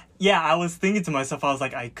 Yeah, I was thinking to myself, I was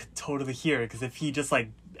like, I could totally hear it, because if he just like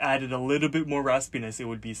added a little bit more raspiness, it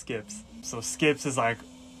would be Skips. So Skips is like,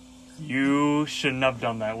 you shouldn't have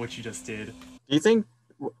done that, what you just did. Do you think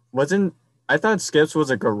I thought Skips was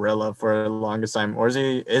a gorilla for the longest time, or is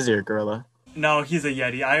he a gorilla? No, he's a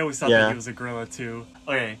Yeti. I always thought Yeah. that he was a gorilla too.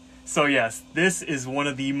 Okay, So yes, this is one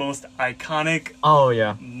of the most iconic Oh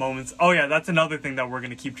yeah, moments. Oh yeah, that's another thing that we're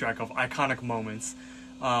gonna keep track of. Iconic moments.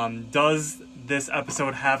 Does this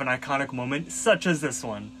episode have an iconic moment such as this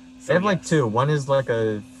one? they So have like yes. two. One is like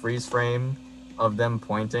a freeze frame of them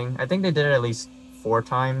pointing. I think they did it at least 4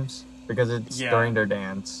 times because it's Yeah. during their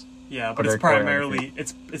dance Yeah, or but their choreography.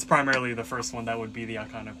 it's primarily the first one that would be the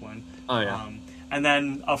iconic one. Oh yeah. And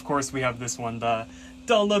then of course we have this one, the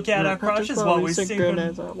 "Don't look at No, our Patrick crotches while probably we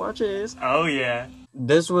synchronize synchron." our watches. Oh yeah,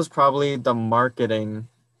 This was probably the marketing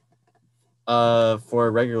for a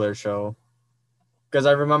regular show because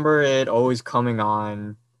I remember it always coming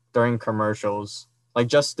on during commercials. Like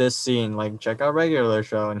just this scene, like check out regular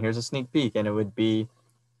show and here's a sneak peek, and it would be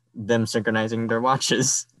them synchronizing their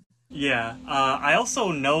watches. yeah. I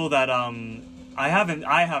also know that I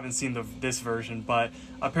haven't seen this version, but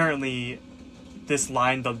apparently this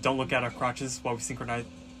line, the "Don't look at our crotches while we synchronize,"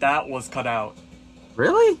 that was cut out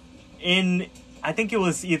Really? in. I think it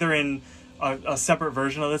was either in a separate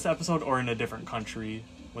version of this episode or in a different country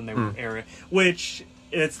when they would air it. Which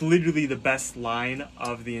it's literally the best line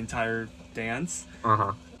of the entire dance.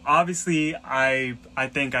 Uh-huh. Obviously, I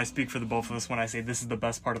think I speak for the both of us when I say this is the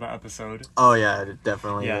best part of the episode. Oh yeah, it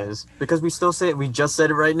definitely Yeah. is. Because we still say it. We just said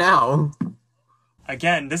it right now.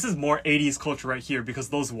 Again, this is more 80s culture right here because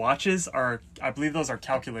those watches are, I believe those are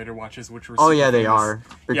calculator watches, which were Oh super yeah, they famous. are.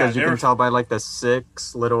 Because you they're- can tell by like the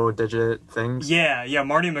 6 little digit things. Yeah,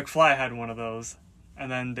 Marty McFly had one of those. And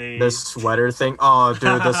then they... The sweater thing. Oh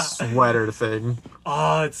dude, the sweater thing.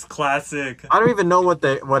 Oh, it's classic. I don't even know what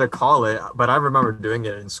to call it, but I remember doing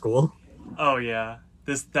it in school. Oh, yeah.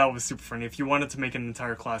 That was super funny. If you wanted to make an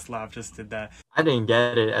entire class laugh, just did that. I didn't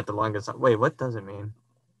get it at the longest time. Wait, what does it mean?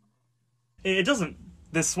 It doesn't...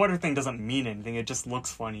 This sweater thing doesn't mean anything. It just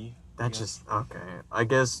looks funny. That's just okay. I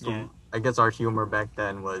guess Yeah. I guess our humor back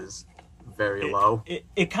then was very low.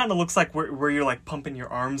 It kind of looks like where you're like pumping your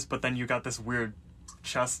arms, but then you got this weird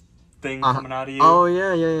chest thing coming out of you. Oh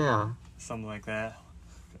yeah. Something like that.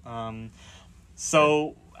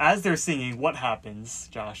 So as they're singing, what happens,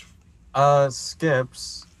 Josh?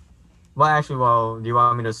 Skips. Well, do you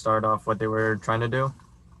want me to start off what they were trying to do?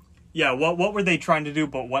 Yeah, what were they trying to do,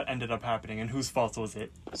 but what ended up happening, and whose fault was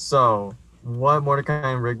it? So, what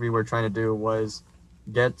Mordecai and Rigby were trying to do was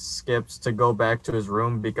get Skips to go back to his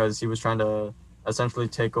room because he was trying to essentially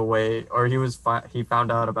take away, or he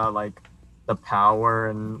found out about like the power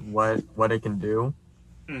and what it can do.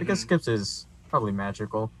 Because Skips is probably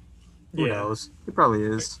magical. Who Yeah. knows? He probably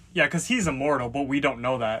is. Yeah, because he's immortal, but we don't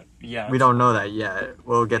know that yet. We don't know that yet.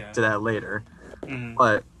 We'll get Yeah. to that later. Mhm.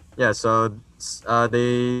 But yeah, so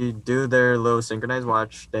they do their little synchronized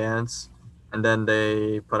watch dance, and then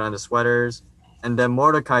they put on the sweaters, and then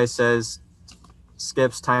Mordecai says,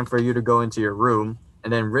 "Skips, time for you to go into your room,"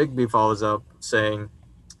 and then Rigby follows up saying,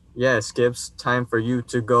 "Yeah, Skips, time for you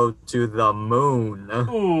to go to the moon."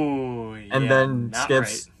 Ooh, And yeah, then not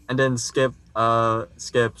Skips, right. and then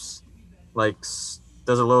Skips, like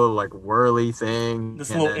does a little like whirly thing.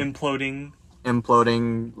 This and little then imploding.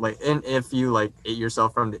 like, and if you like ate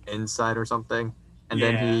yourself from the inside or something, and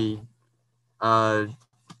then Yeah. he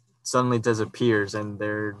suddenly disappears, and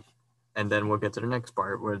then we'll get to the next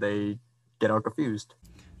part where they get all confused.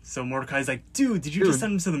 So Mordecai's like, dude, did you Dude. just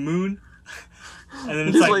send him to the moon? And then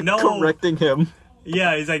it's He's like, like no. correcting him.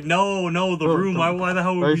 Yeah, he's like, no, the No, room. Why the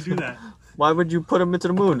hell would we do that? Why would you put him into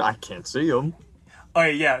the moon? I can't see him.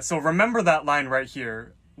 Okay, yeah. So remember that line right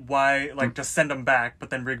here. Why, like, just send him back? But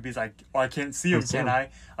then Rigby's like, oh, I can't see him, see can him. I?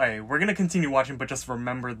 Okay, we're gonna continue watching, but just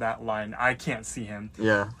remember that line. I can't see him.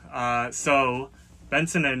 Yeah. So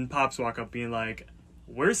Benson and Pops walk up, being like,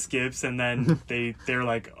 "Where's Skips?" And then they're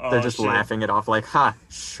like, "Oh, They're just shit." laughing it off, like, "Ha,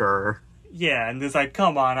 sure." Yeah, and it's like,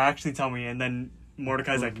 "Come on, actually tell me." And then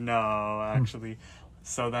Mordecai's like, "No, actually."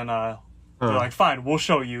 So then they're like, "Fine, we'll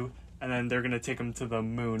show you." And then they're gonna take him to the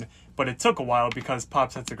moon. But it took a while because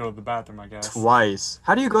Pops had to go to the bathroom, I guess. Twice.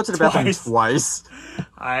 How do you go to the bathroom Twice. twice?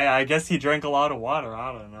 I guess he drank a lot of water.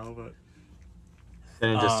 I don't know, but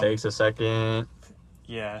Then it just takes a second.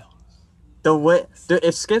 yeah.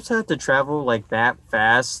 If Skips had to travel like that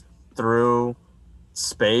fast through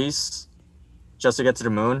space just to get to the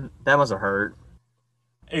moon, that must have hurt.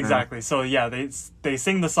 Exactly. So yeah, they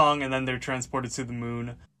sing the song and then they're transported to the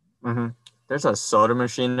moon. Mm-hmm. There's a soda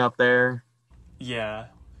machine up there. Yeah.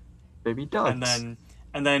 Baby ducks.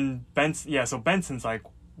 And then so Benson's like,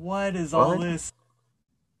 "What is all What? this?"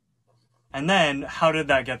 And then how did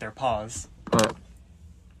that get there? Pause.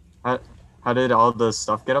 How did all the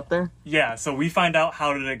stuff get up there? Yeah, so we find out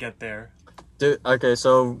how did it get there. Okay,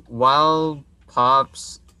 so while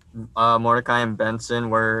Pops, Mordecai, and Benson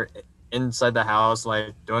were inside the house,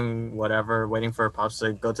 like doing whatever, waiting for Pops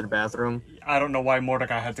to go to the bathroom. I don't know why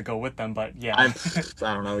Mordecai had to go with them, but yeah.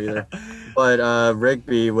 I don't know either. But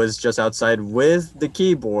Rigby was just outside with the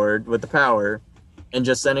keyboard with the power, and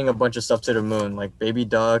just sending a bunch of stuff to the moon, like baby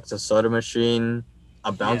ducks, a soda machine,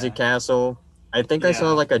 a bouncy Yeah. castle. I think I saw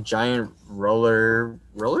Yeah. like a giant roller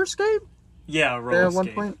skate Yeah, there roller at one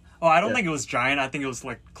skate. point. Oh, I don't Yeah. think it was giant. I think it was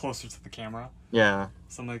like closer to the camera. Yeah,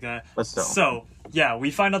 Something like that. but still. So, yeah, we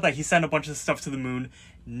find out that he sent a bunch of stuff to the moon.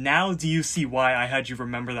 Now do you see why I had you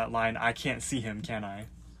remember that line, I can't see him, can I?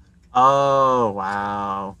 Oh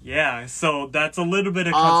wow. Yeah, so that's a little bit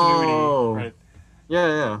of continuity, Oh. right?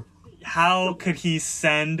 Yeah. How could he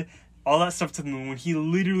send all that stuff to the moon when he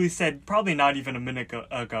literally said, probably not even a minute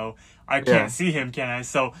ago, I can't Yeah. see him, can I?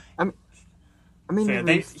 So, I mean, so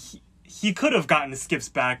yeah, he could have gotten Skips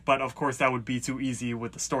back, but of course that would be too easy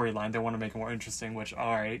with the storyline. They want to make it more interesting, which,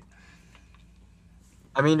 alright.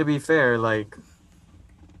 I mean, to be fair, like,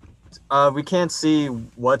 we can't see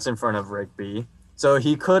what's in front of Rigby, so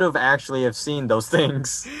he could have actually have seen those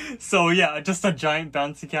things. So yeah, just a giant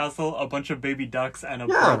bouncy castle, a bunch of baby ducks, and a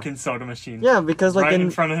broken soda machine. Yeah, because like right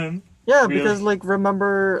in front of him. yeah, Really? because like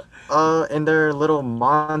remember, in their little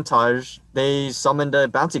montage, they summoned a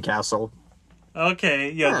bouncy castle.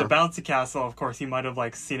 Okay, yeah, Yeah. the bouncy castle. Of course, he might have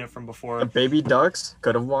like seen it from before. The baby ducks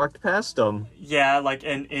could have walked past them. Yeah, like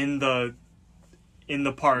and in the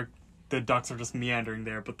park, the ducks are just meandering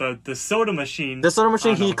there. But the soda machine. The soda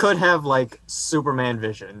machine, I don't he know. could have like Superman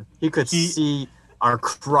vision. He could see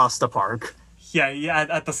across the park. Yeah,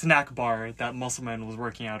 at the snack bar that Muscleman was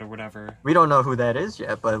working at or whatever. We don't know who that is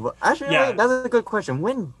yet, but actually, Yeah. wait, that's a good question.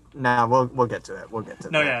 When? Nah, we'll get to it. We'll get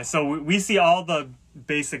to No, that. yeah. So we see all the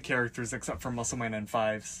basic characters except for Muscleman and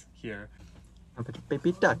Fives here.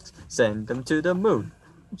 Baby ducks, send them to the moon.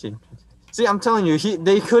 See, I'm telling you,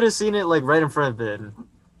 they could have seen it like right in front of them.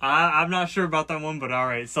 I'm not sure about that one, but all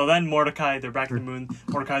right. So then Mordecai, they're back to the moon.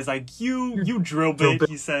 Mordecai's like, you drill bit,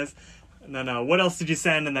 he says. And then what else did you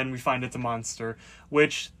send? And then we find it's a monster,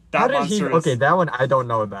 which How that did he? monster is. Okay, that one I don't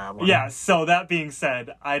know that one. Yeah. So that being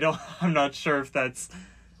said, I'm not sure if that's.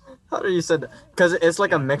 How did you said that? Because it's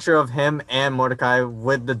like a mixture of him and Mordecai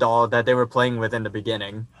with the doll that they were playing with in the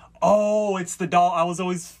beginning. Oh, it's the doll. I was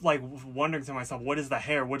always like wondering to myself, what is the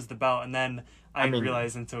hair? What is the belt? And then I mean-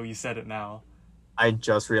 realized until you said it now. I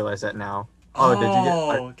just realized that now. Oh, did you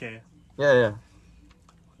get? Okay. Yeah.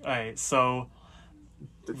 All right. So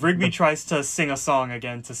Rigby tries to sing a song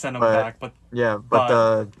again to send him But- back, but Yeah, but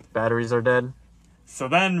the batteries are dead. so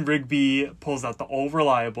then Rigby pulls out the old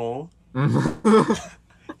reliable.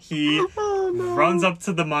 He Oh, no. runs up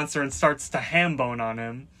to the monster and starts to ham bone on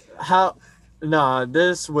him. How? No,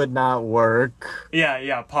 this would not work.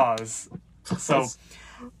 Yeah, pause. So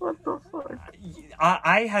What the fuck?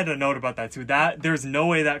 I had a note about that too. That there's no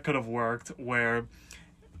way that could have worked where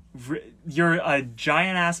you're a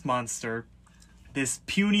giant ass monster. This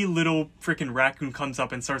puny little freaking raccoon comes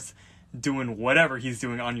up and starts doing whatever he's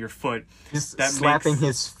doing on your foot. He's That slapping makes-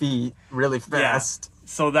 his feet really fast.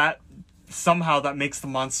 So that somehow that makes the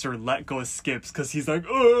monster let go of Skips because he's like,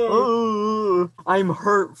 ugh. Oh, I'm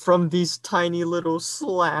hurt from these tiny little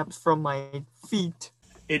slaps from my feet.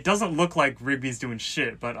 It doesn't look like Rigby's doing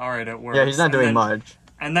shit, but alright, it works. Yeah, he's not And doing then- much.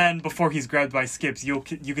 And then before he's grabbed by Skips, you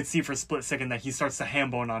could see for a split second that he starts to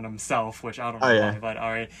ham bone on himself, which I don't know Oh, why, yeah. but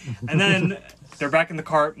alright. And then they're back in the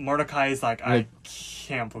cart. Mordecai is like, I Like-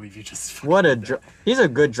 can't believe you just. What a fucking he's a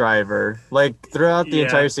good driver. Like throughout the Yeah.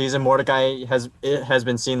 entire season, Mordecai has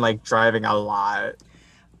been seen like driving a lot.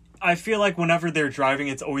 I feel like whenever they're driving,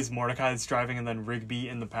 it's always Mordecai that's driving and then Rigby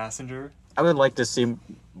in the passenger. I would like to see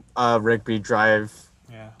Rigby drive.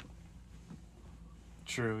 Yeah.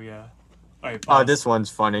 True, yeah. Alright, Oh, pause. this one's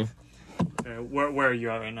funny. Where are you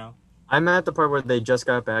at right now? I'm at the part where they just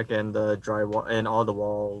got back and the drywall and all the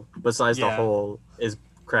wall besides the Yeah. hole is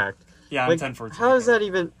cracked. Yeah, I'm Like, 10-14. how is that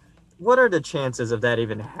even? What are the chances of that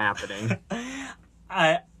even happening?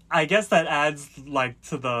 I guess that adds like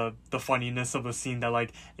to the funniness of the scene that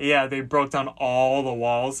like yeah they broke down all the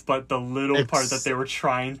walls but the little part that they were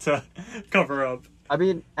trying to cover up. I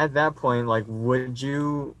mean, at that point, like, would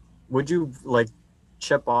you like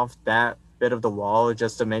chip off that bit of the wall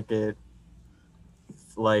just to make it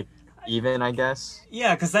like even? I guess.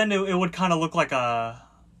 Yeah, because then it would kind of look like a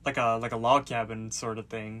log cabin sort of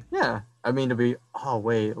thing. Yeah, I mean to be. Oh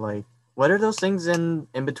wait, like, what are those things in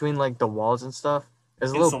between like the walls and stuff?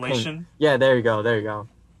 There's a little pink. Insulation. Yeah, there you go. There you go.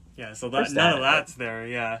 Yeah, so Where's none that? of that's there.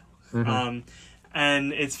 Yeah, Mhm.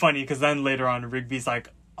 and it's funny because then later on Rigby's like,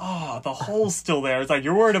 oh, the hole's still there. It's like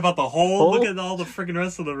you're worried about the hole. Look Hole? at all the freaking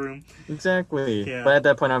rest of the room. Exactly. Yeah. But at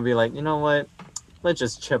that point, I'd be like, you know what? let's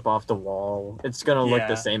just chip off the wall. It's gonna look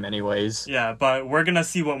the Yeah. same anyways. Yeah, but we're gonna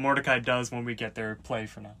see what Mordecai does when we get their play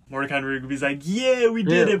for now. Mordecai and Rigby's like, yeah, we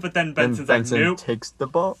did Yeah. it, but then Then Benson's Benson like, nope. takes the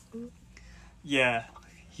ball. Yeah.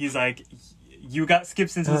 He's like, you got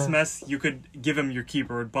skips into this mess, you could give him your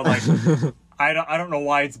keyboard, but like, I don't know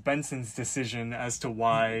why it's Benson's decision as to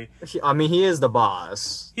why. I mean, he is the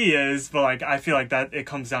boss. He is, but like, I feel like that it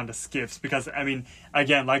comes down to skips because, I mean,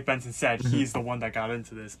 again, like Benson said, he's the one that got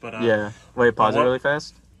into this, but Yeah. Wait, pause it really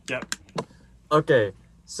fast. Yep. Okay,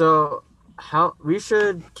 so how we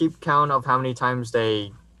should keep count of how many times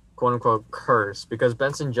they quote unquote curse because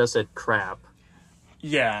Benson just said crap.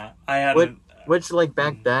 Yeah, I had Which like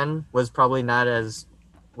back then was probably not as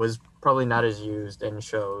used in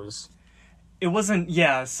shows. It wasn't,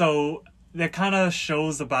 yeah, so that kind of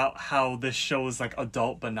shows about how this show is like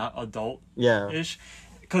adult but not adult-ish.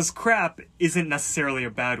 Yeah. Because crap isn't necessarily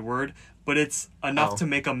a bad word, but it's enough to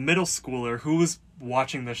make a middle schooler who was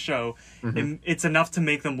watching the show, it's enough to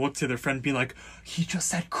make them look to their friend being like, he just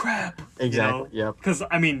said crap. Exactly, yep. Because,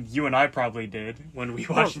 I mean, you and I probably did when we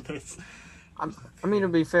watched this. I mean, to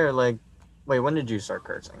be fair, like, wait, when did you start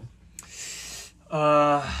cursing?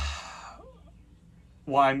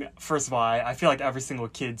 Well, first of all, I feel like every single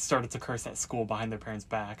kid started to curse at school behind their parents'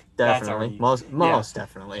 back. Definitely. Most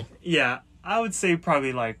definitely. Yeah, I would say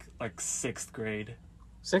probably like 6th grade.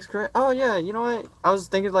 6th grade? Oh, yeah, you know what? I was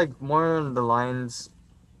thinking, like, more on the lines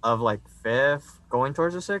of, like, 5th, going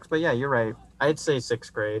towards the 6th, but yeah, you're right. I'd say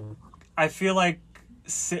 6th grade. I feel like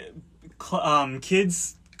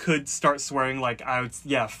kids could start swearing, like,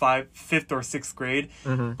 5th or 6th grade,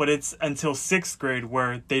 but it's until 6th grade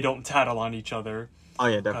where they don't tattle on each other. Oh,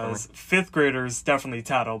 yeah, definitely. 5th graders definitely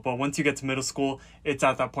tattle, but once you get to middle school, it's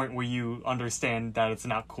at that point where you understand that it's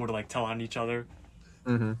not cool to, like, tell on each other.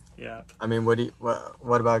 Yeah. I mean, what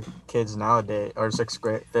about kids nowadays, or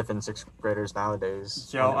 5th and 6th graders nowadays?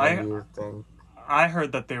 Yo, what do you think? I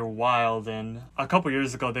heard that they were wild, and a couple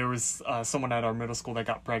years ago, there was someone at our middle school that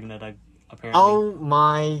got pregnant, apparently. Oh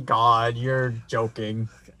my god, you're joking.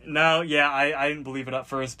 No, yeah, I didn't believe it at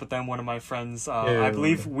first, but then one of my friends, I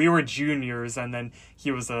believe we were juniors, and then he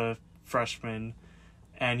was a freshman,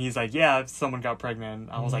 and he's like, yeah, someone got pregnant.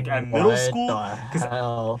 I was like, at middle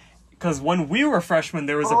school? Because when we were freshmen,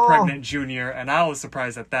 there was a pregnant junior, and I was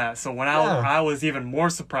surprised at that. So when I was even more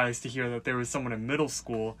surprised to hear that there was someone in middle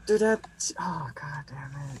school. Dude, god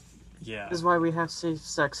damn it. Yeah. This is why we have safe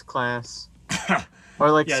sex class. Or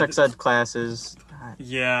like sex ed classes. God.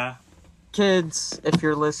 Yeah. Kids, if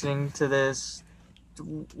you're listening to this,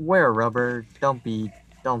 wear rubber. Don't be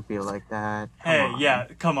like that.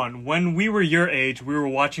 Come on. When we were your age, we were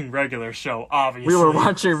watching regular show, obviously. We were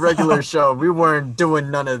watching regular show. We weren't doing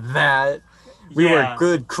none of that. We were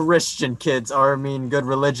good Christian kids, or I mean good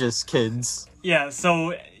religious kids. Yeah,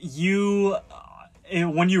 so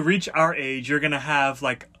when you reach our age, you're gonna have,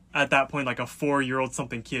 like, at that point, like a 4-year-old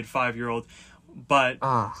something kid, 5-year-old. But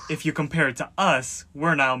if you compare it to us,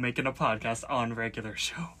 we're now making a podcast on regular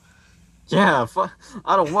show. Yeah,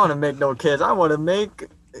 I don't want to make no kids. I want to make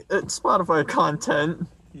Spotify content.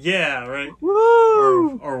 Yeah, right.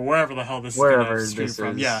 Woo! Or wherever the hell this is going to stream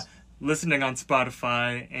from. Yeah, listening on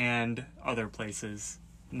Spotify and other places.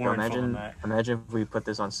 More info on that. Imagine if we put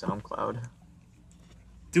this on SoundCloud.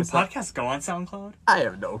 Do podcasts go on SoundCloud? I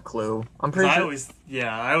have no clue. I'm pretty sure.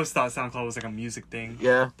 I always thought SoundCloud was like a music thing.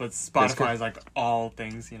 Yeah. But Spotify is like all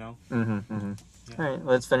things, you know? Yeah. Alright,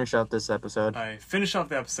 let's finish up this episode. Alright, finish off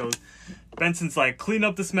the episode. Benson's like, clean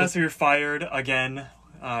up this mess or you're fired again.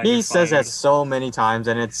 He says that so many times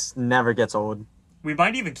and it never gets old. We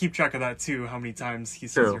might even keep track of that too, how many times he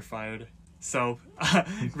says you're fired. So,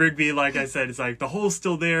 Rigby, like I said, is like, the hole's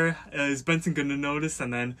still there. Is Benson gonna notice?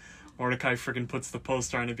 And then Mordecai freaking puts the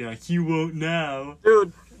poster on and be like, you won't now.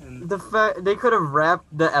 Dude, the fact they could have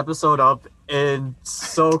wrapped the episode up in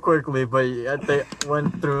so quickly, but they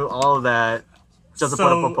went through all of that just to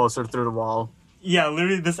put up a poster through the wall. Yeah,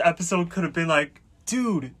 literally this episode could have been like,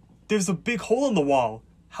 dude, there's a big hole in the wall.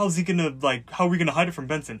 How are we gonna hide it from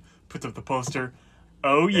Benson? Puts up the poster.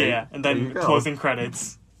 Oh yeah, and then closing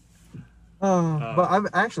credits. But I'm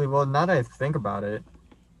actually, well, now that I think about it,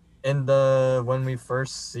 when we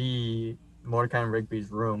first see Mordecai and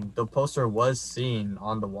Rigby's room, the poster was seen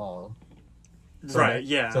on the wall. So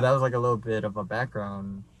So that was like a little bit of a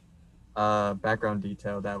background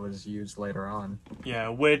detail that was used later on. Yeah,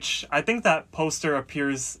 which I think that poster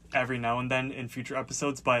appears every now and then in future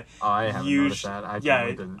episodes, but I haven't noticed that. I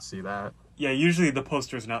didn't see that. Yeah, usually the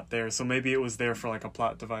poster's not there, so maybe it was there for like a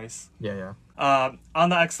plot device. Yeah. On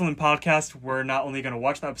the Excellent Podcast, we're not only going to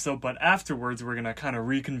watch the episode, but afterwards we're going to kind of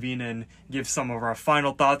reconvene and give some of our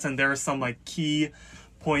final thoughts, and there are some like key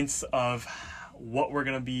points of what we're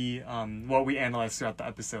gonna be, what we analyze throughout the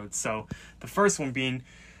episode. So the first one being,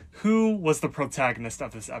 who was the protagonist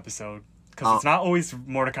of this episode? Because it's not always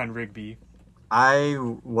Mordecai and Rigby.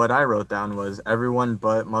 What I wrote down was everyone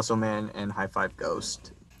but Muscle Man and High Five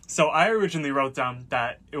Ghost. So I originally wrote down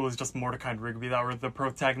that it was just Mordecai and Rigby that were the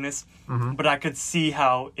protagonists, but I could see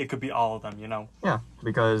how it could be all of them, you know? Yeah,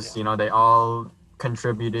 because, they all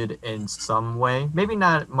contributed in some way. Maybe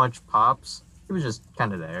not much Pops. He was just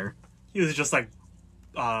kind of there. He was just like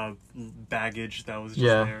baggage that was just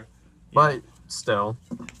there. Yeah. But still.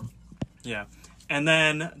 Yeah. And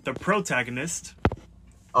then the protagonist.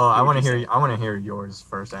 Oh, I want to hear yours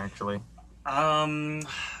first, actually. Oh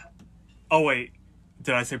wait.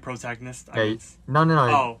 Did I say protagonist? Okay. No.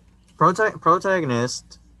 Oh.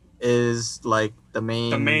 Protagonist is like the main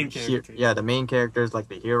character. the main characters, like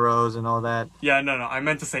the heroes and all that. Yeah, no. I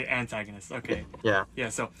meant to say antagonist. Okay. Yeah. Yeah,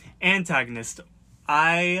 so antagonist.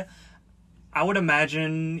 I would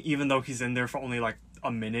imagine, even though he's in there for only like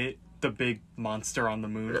a minute, the big monster on the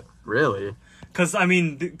moon. Really?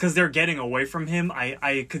 Because they're getting away from him,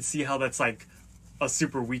 I could see how that's like a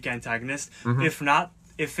super weak antagonist.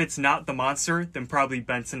 If it's not the monster, then probably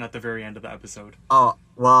Benson at the very end of the episode. Oh,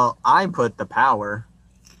 well, I put the power.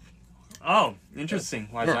 Oh, interesting.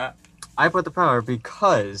 Why is that? I put the power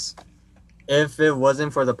because if it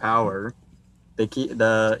wasn't for the power,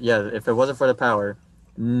 if it wasn't for the power,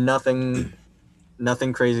 nothing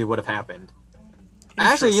crazy would have happened.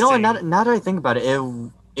 Actually, you know what? Now that I think about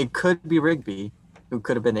it, it could be Rigby who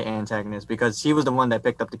could have been the antagonist because he was the one that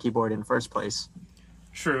picked up the keyboard in the first place.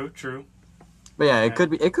 True. But yeah, it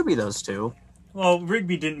could be those two. Well,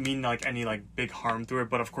 Rigby didn't mean like any like big harm to it,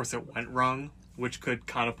 but of course it went wrong, which could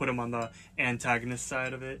kind of put him on the antagonist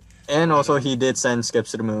side of it. And also, he did send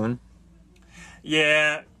Skips to the moon.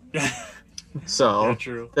 Yeah. So yeah,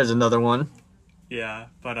 true. There's another one. Yeah,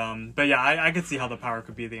 but yeah, I could see how the power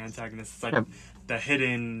could be the antagonist. It's like the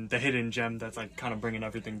hidden gem that's like kind of bringing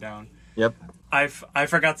everything down. Yep. I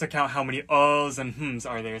forgot to count how many ohs and hms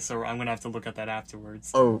are there, so I'm gonna have to look at that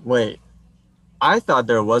afterwards. Oh wait, I thought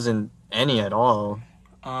there wasn't any at all.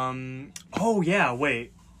 Oh yeah,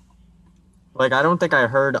 wait. Like, I don't think I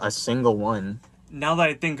heard a single one. Now that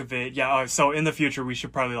I think of it, yeah. So in the future, we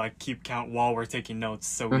should probably like keep count while we're taking notes,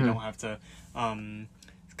 so we don't have to.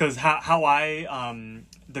 Because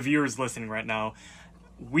the viewers listening right now,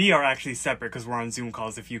 we are actually separate because we're on Zoom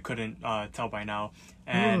calls. If you couldn't tell by now,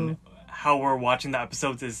 and how we're watching the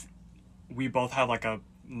episodes is we both have like a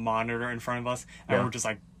monitor in front of us, and we're just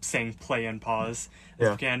like saying play and pause as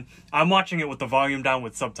we can. I'm watching it with the volume down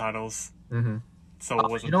with subtitles. So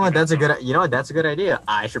it wasn't. You know what? That's a good idea.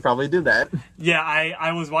 I should probably do that. Yeah,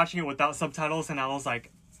 I was watching it without subtitles, and I was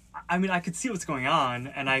like, I could see what's going on,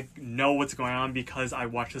 and I know what's going on because I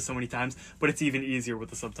watched this so many times. But it's even easier with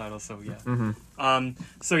the subtitles. So yeah.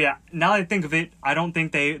 So yeah. Now that I think of it, I don't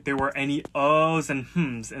think there were any ohs and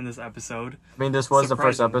hms in this episode. I mean, this was the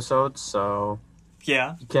first episode, so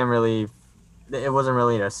yeah, you can't really. It wasn't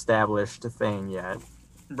really an established thing yet.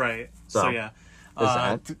 Right. So yeah.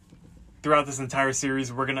 Throughout this entire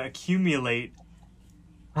series, we're gonna accumulate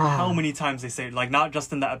how many times they say it. Like, not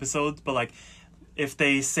just in the episodes, but like if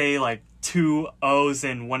they say like 2 ohs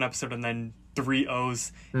in one episode and then 3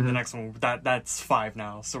 ohs in the next one, that's 5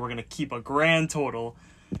 now. So we're gonna keep a grand total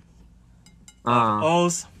of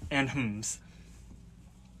ohs and hms.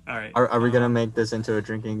 All right. Are we gonna make this into a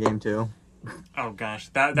drinking game too? Oh gosh,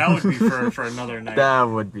 that would be for another night. That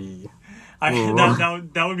would be.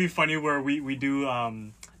 That would be funny where we do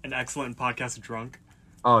an excellent podcast drunk.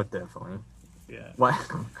 Oh, definitely. Yeah.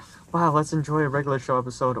 Wow, let's enjoy a regular show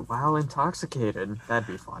episode while intoxicated. That'd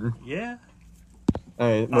be fun. Yeah.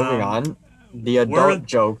 Alright, moving on. The adult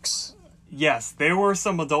jokes. Yes, there were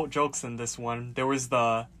some adult jokes in this one. There was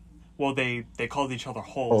they called each other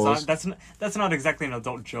holes. That's not exactly an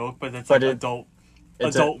adult joke, but it's like adult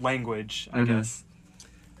language, I guess.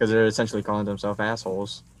 Because they're essentially calling themselves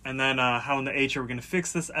assholes. And then how in the H are we going to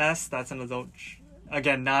fix this S? That's an adult...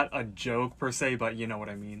 Again, not a joke per se, but you know what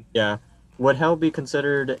I mean. Yeah. Would hell be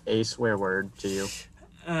considered a swear word to you?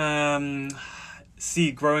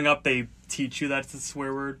 See, growing up, they teach you that it's a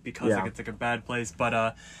swear word because like, it's like a bad place.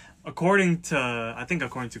 But according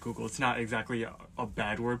to Google, it's not exactly a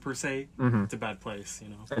bad word per se. It's a bad place, you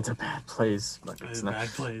know. It's a bad place. But it's a bad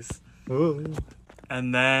place. Ooh.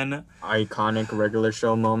 And then... Iconic regular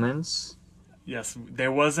show moments. Yes,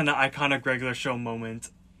 there was an iconic regular show moment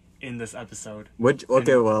in this episode. Would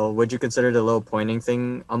you consider the little pointing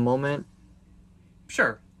thing a moment?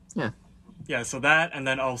 Sure. Yeah. Yeah, so that, and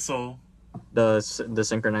then also... The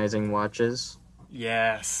synchronizing watches.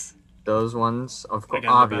 Yes. Those ones, of course,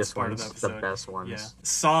 obvious ones, the best ones. Yeah.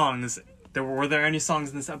 Songs were there any songs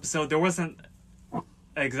in this episode? There wasn't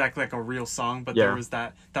exactly like a real song, but Yeah. there was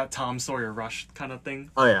that Tom Sawyer Rush kind of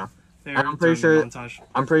thing. Oh yeah. There And I'm pretty during the sure montage.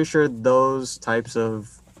 I'm pretty sure those types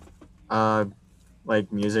of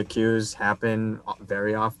like music cues happen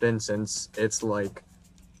very often, since it's like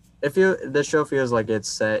the show feels like it's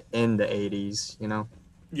set in the 80s, you know.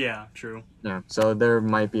 Yeah, true. Yeah, so there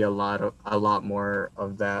might be a lot more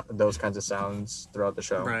of those kinds of sounds throughout the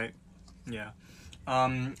show. Right. Yeah. How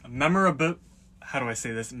do I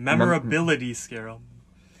say this? Memorability scale.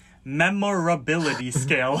 Memorability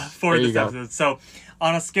scale for There you this go. episode. So,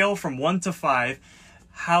 on a scale from 1 to 5,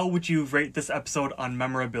 how would you rate this episode on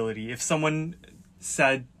memorability? If someone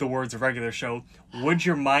said the words regular show, would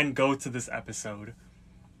your mind go to this episode?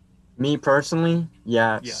 Me personally,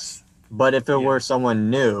 yes. Yes. But if it Yeah. were someone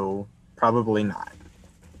new, probably not.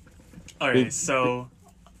 Okay, Be- so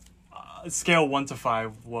scale 1 to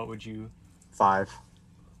 5, what would you? 5.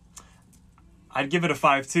 I'd give it a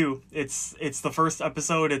 5 too. It's the first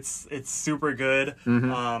episode. It's super good.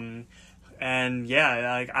 Mm-hmm. And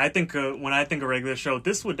yeah, like I think when I think of regular show,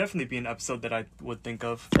 this would definitely be an episode that I would think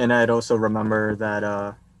of. And I'd also remember that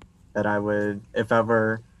I would, if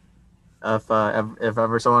ever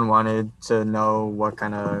someone wanted to know what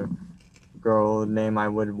kind of girl name I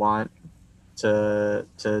would want to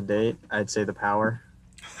date, I'd say The Power.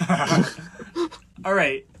 All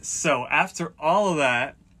right. So after all of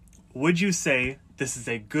that, would you say this is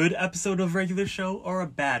a good episode of regular show or a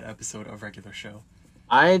bad episode of regular show?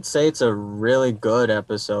 I'd say it's a really good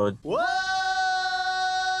episode. What?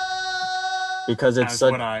 Because As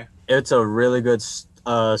would I. it's a really good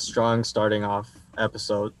strong starting off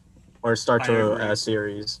episode, or start I to agree. a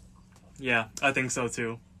series, Yeah, I think so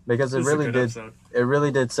too. because This is a good episode. it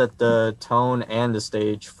really did set the tone and the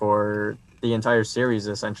stage for the entire series,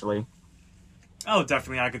 essentially. Oh,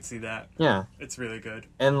 definitely, I could see that. Yeah. It's really good.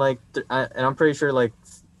 And like and I'm pretty sure like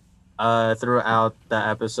throughout the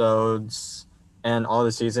episodes and all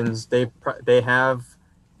the seasons, they have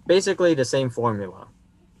basically the same formula,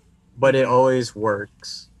 but it always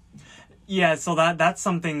works. Yeah, so that's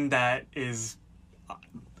something that is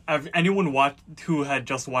anyone who had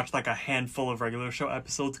just watched like a handful of regular show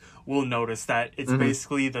episodes will notice that it's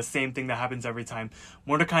basically the same thing that happens every time.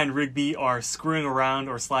 Mordecai and Rigby are screwing around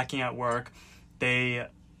or slacking at work. They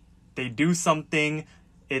do something,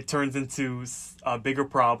 it turns into a bigger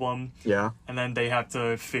problem, Yeah. and then they have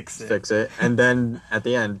to fix it. And then at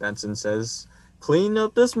the end, Benson says, "Clean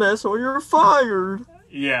up this mess or you're fired."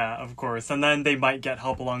 Yeah, of course. And then they might get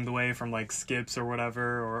help along the way from like Skips or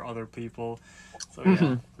whatever or other people. So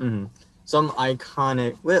yeah. Some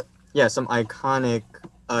iconic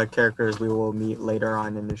characters we will meet later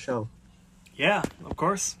on in the show. Yeah, of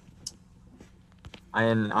course.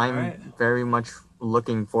 And I'm Alright. very much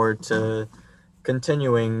looking forward to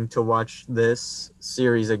continuing to watch this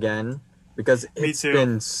series again, because Me it's too.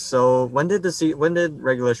 been so. When did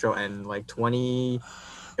regular show end? Like 20.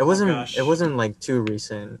 It wasn't. gosh. It wasn't like too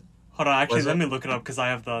recent. Hold on, actually, Was let it? me look it up because I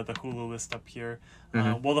have the Hulu list up here.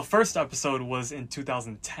 Mhm. Well, the first episode was in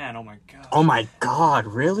 2010. Oh my gosh. Oh my God!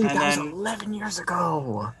 Really? And That then- was 11 years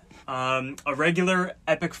ago. A regular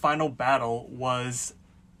epic final battle was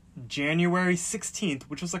January 16th,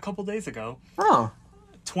 which was a couple days ago, Oh.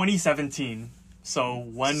 2017. So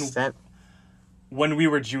when we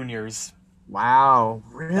were juniors. Wow.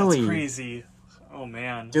 Really? That's crazy. Oh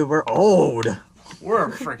man. Dude, we're old. We're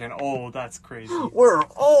freaking old. That's crazy. We're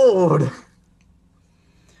old.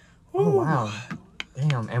 Oh, Whew. wow.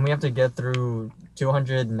 Damn, and we have to get through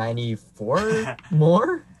 294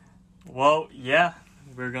 more? Well, yeah,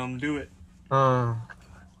 we're gonna do it.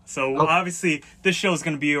 So Oh. obviously, this show is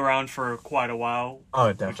gonna be around for quite a while, Oh,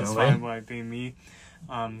 which is definitely. fine by being me.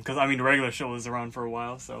 Because I mean, the regular show was around for a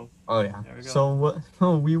while. So, Oh, yeah. There we go.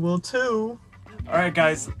 So, we will too. all right,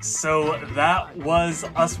 guys. So that was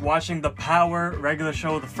us watching the Power regular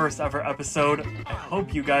show, the first ever episode. I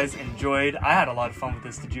hope you guys enjoyed. I had a lot of fun with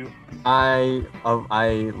this. Did you? I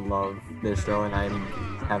love this show, and I'm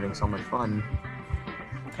having so much fun.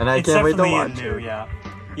 And I It's can't wait to definitely watch new, it. yeah.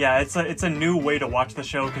 Yeah, it's a new way to watch the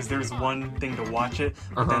show because there's one thing to watch it,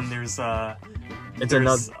 but then there's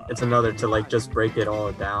It's another to like just break it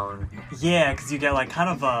all down. yeah, because you get like kind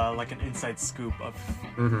of like an inside scoop of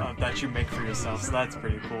Mhm. that you make for yourself, so that's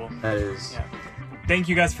pretty cool. That is. Yeah. Thank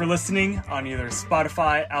you guys for listening on either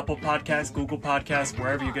Spotify, Apple Podcasts, Google Podcasts,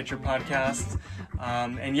 wherever you get your podcasts.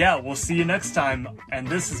 And yeah, we'll see you next time. And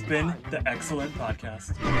this has been the Excellent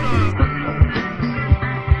Podcast.